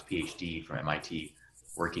just got his PhD from MIT,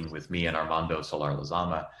 working with me and Armando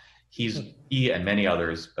Solar-Lozama. He and many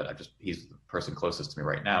others, but he's the person closest to me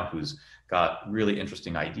right now, who's got really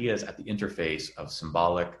interesting ideas at the interface of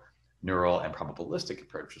symbolic, neural, and probabilistic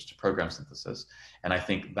approaches to program synthesis. And I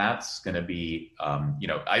think that's going to be,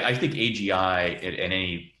 I think AGI in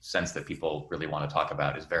any sense that people really want to talk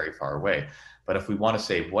about is very far away. But if we want to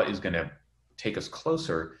say what is going to take us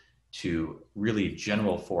closer to really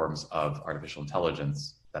general forms of artificial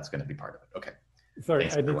intelligence, that's going to be part of it. Okay. Sorry,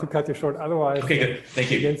 I need to cut you short. Otherwise, okay, good.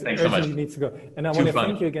 Thank you. Thanks so much. Needs to go. And I want to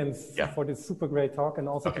thank you again for this super great talk, and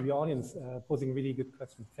also to the audience posing really good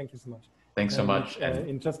questions. Thank you so much. Thanks so much. And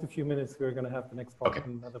in just a few minutes, we're going to have the next talk.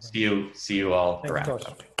 Okay. See you all around. Josh.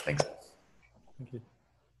 Okay. Thanks. Thank you.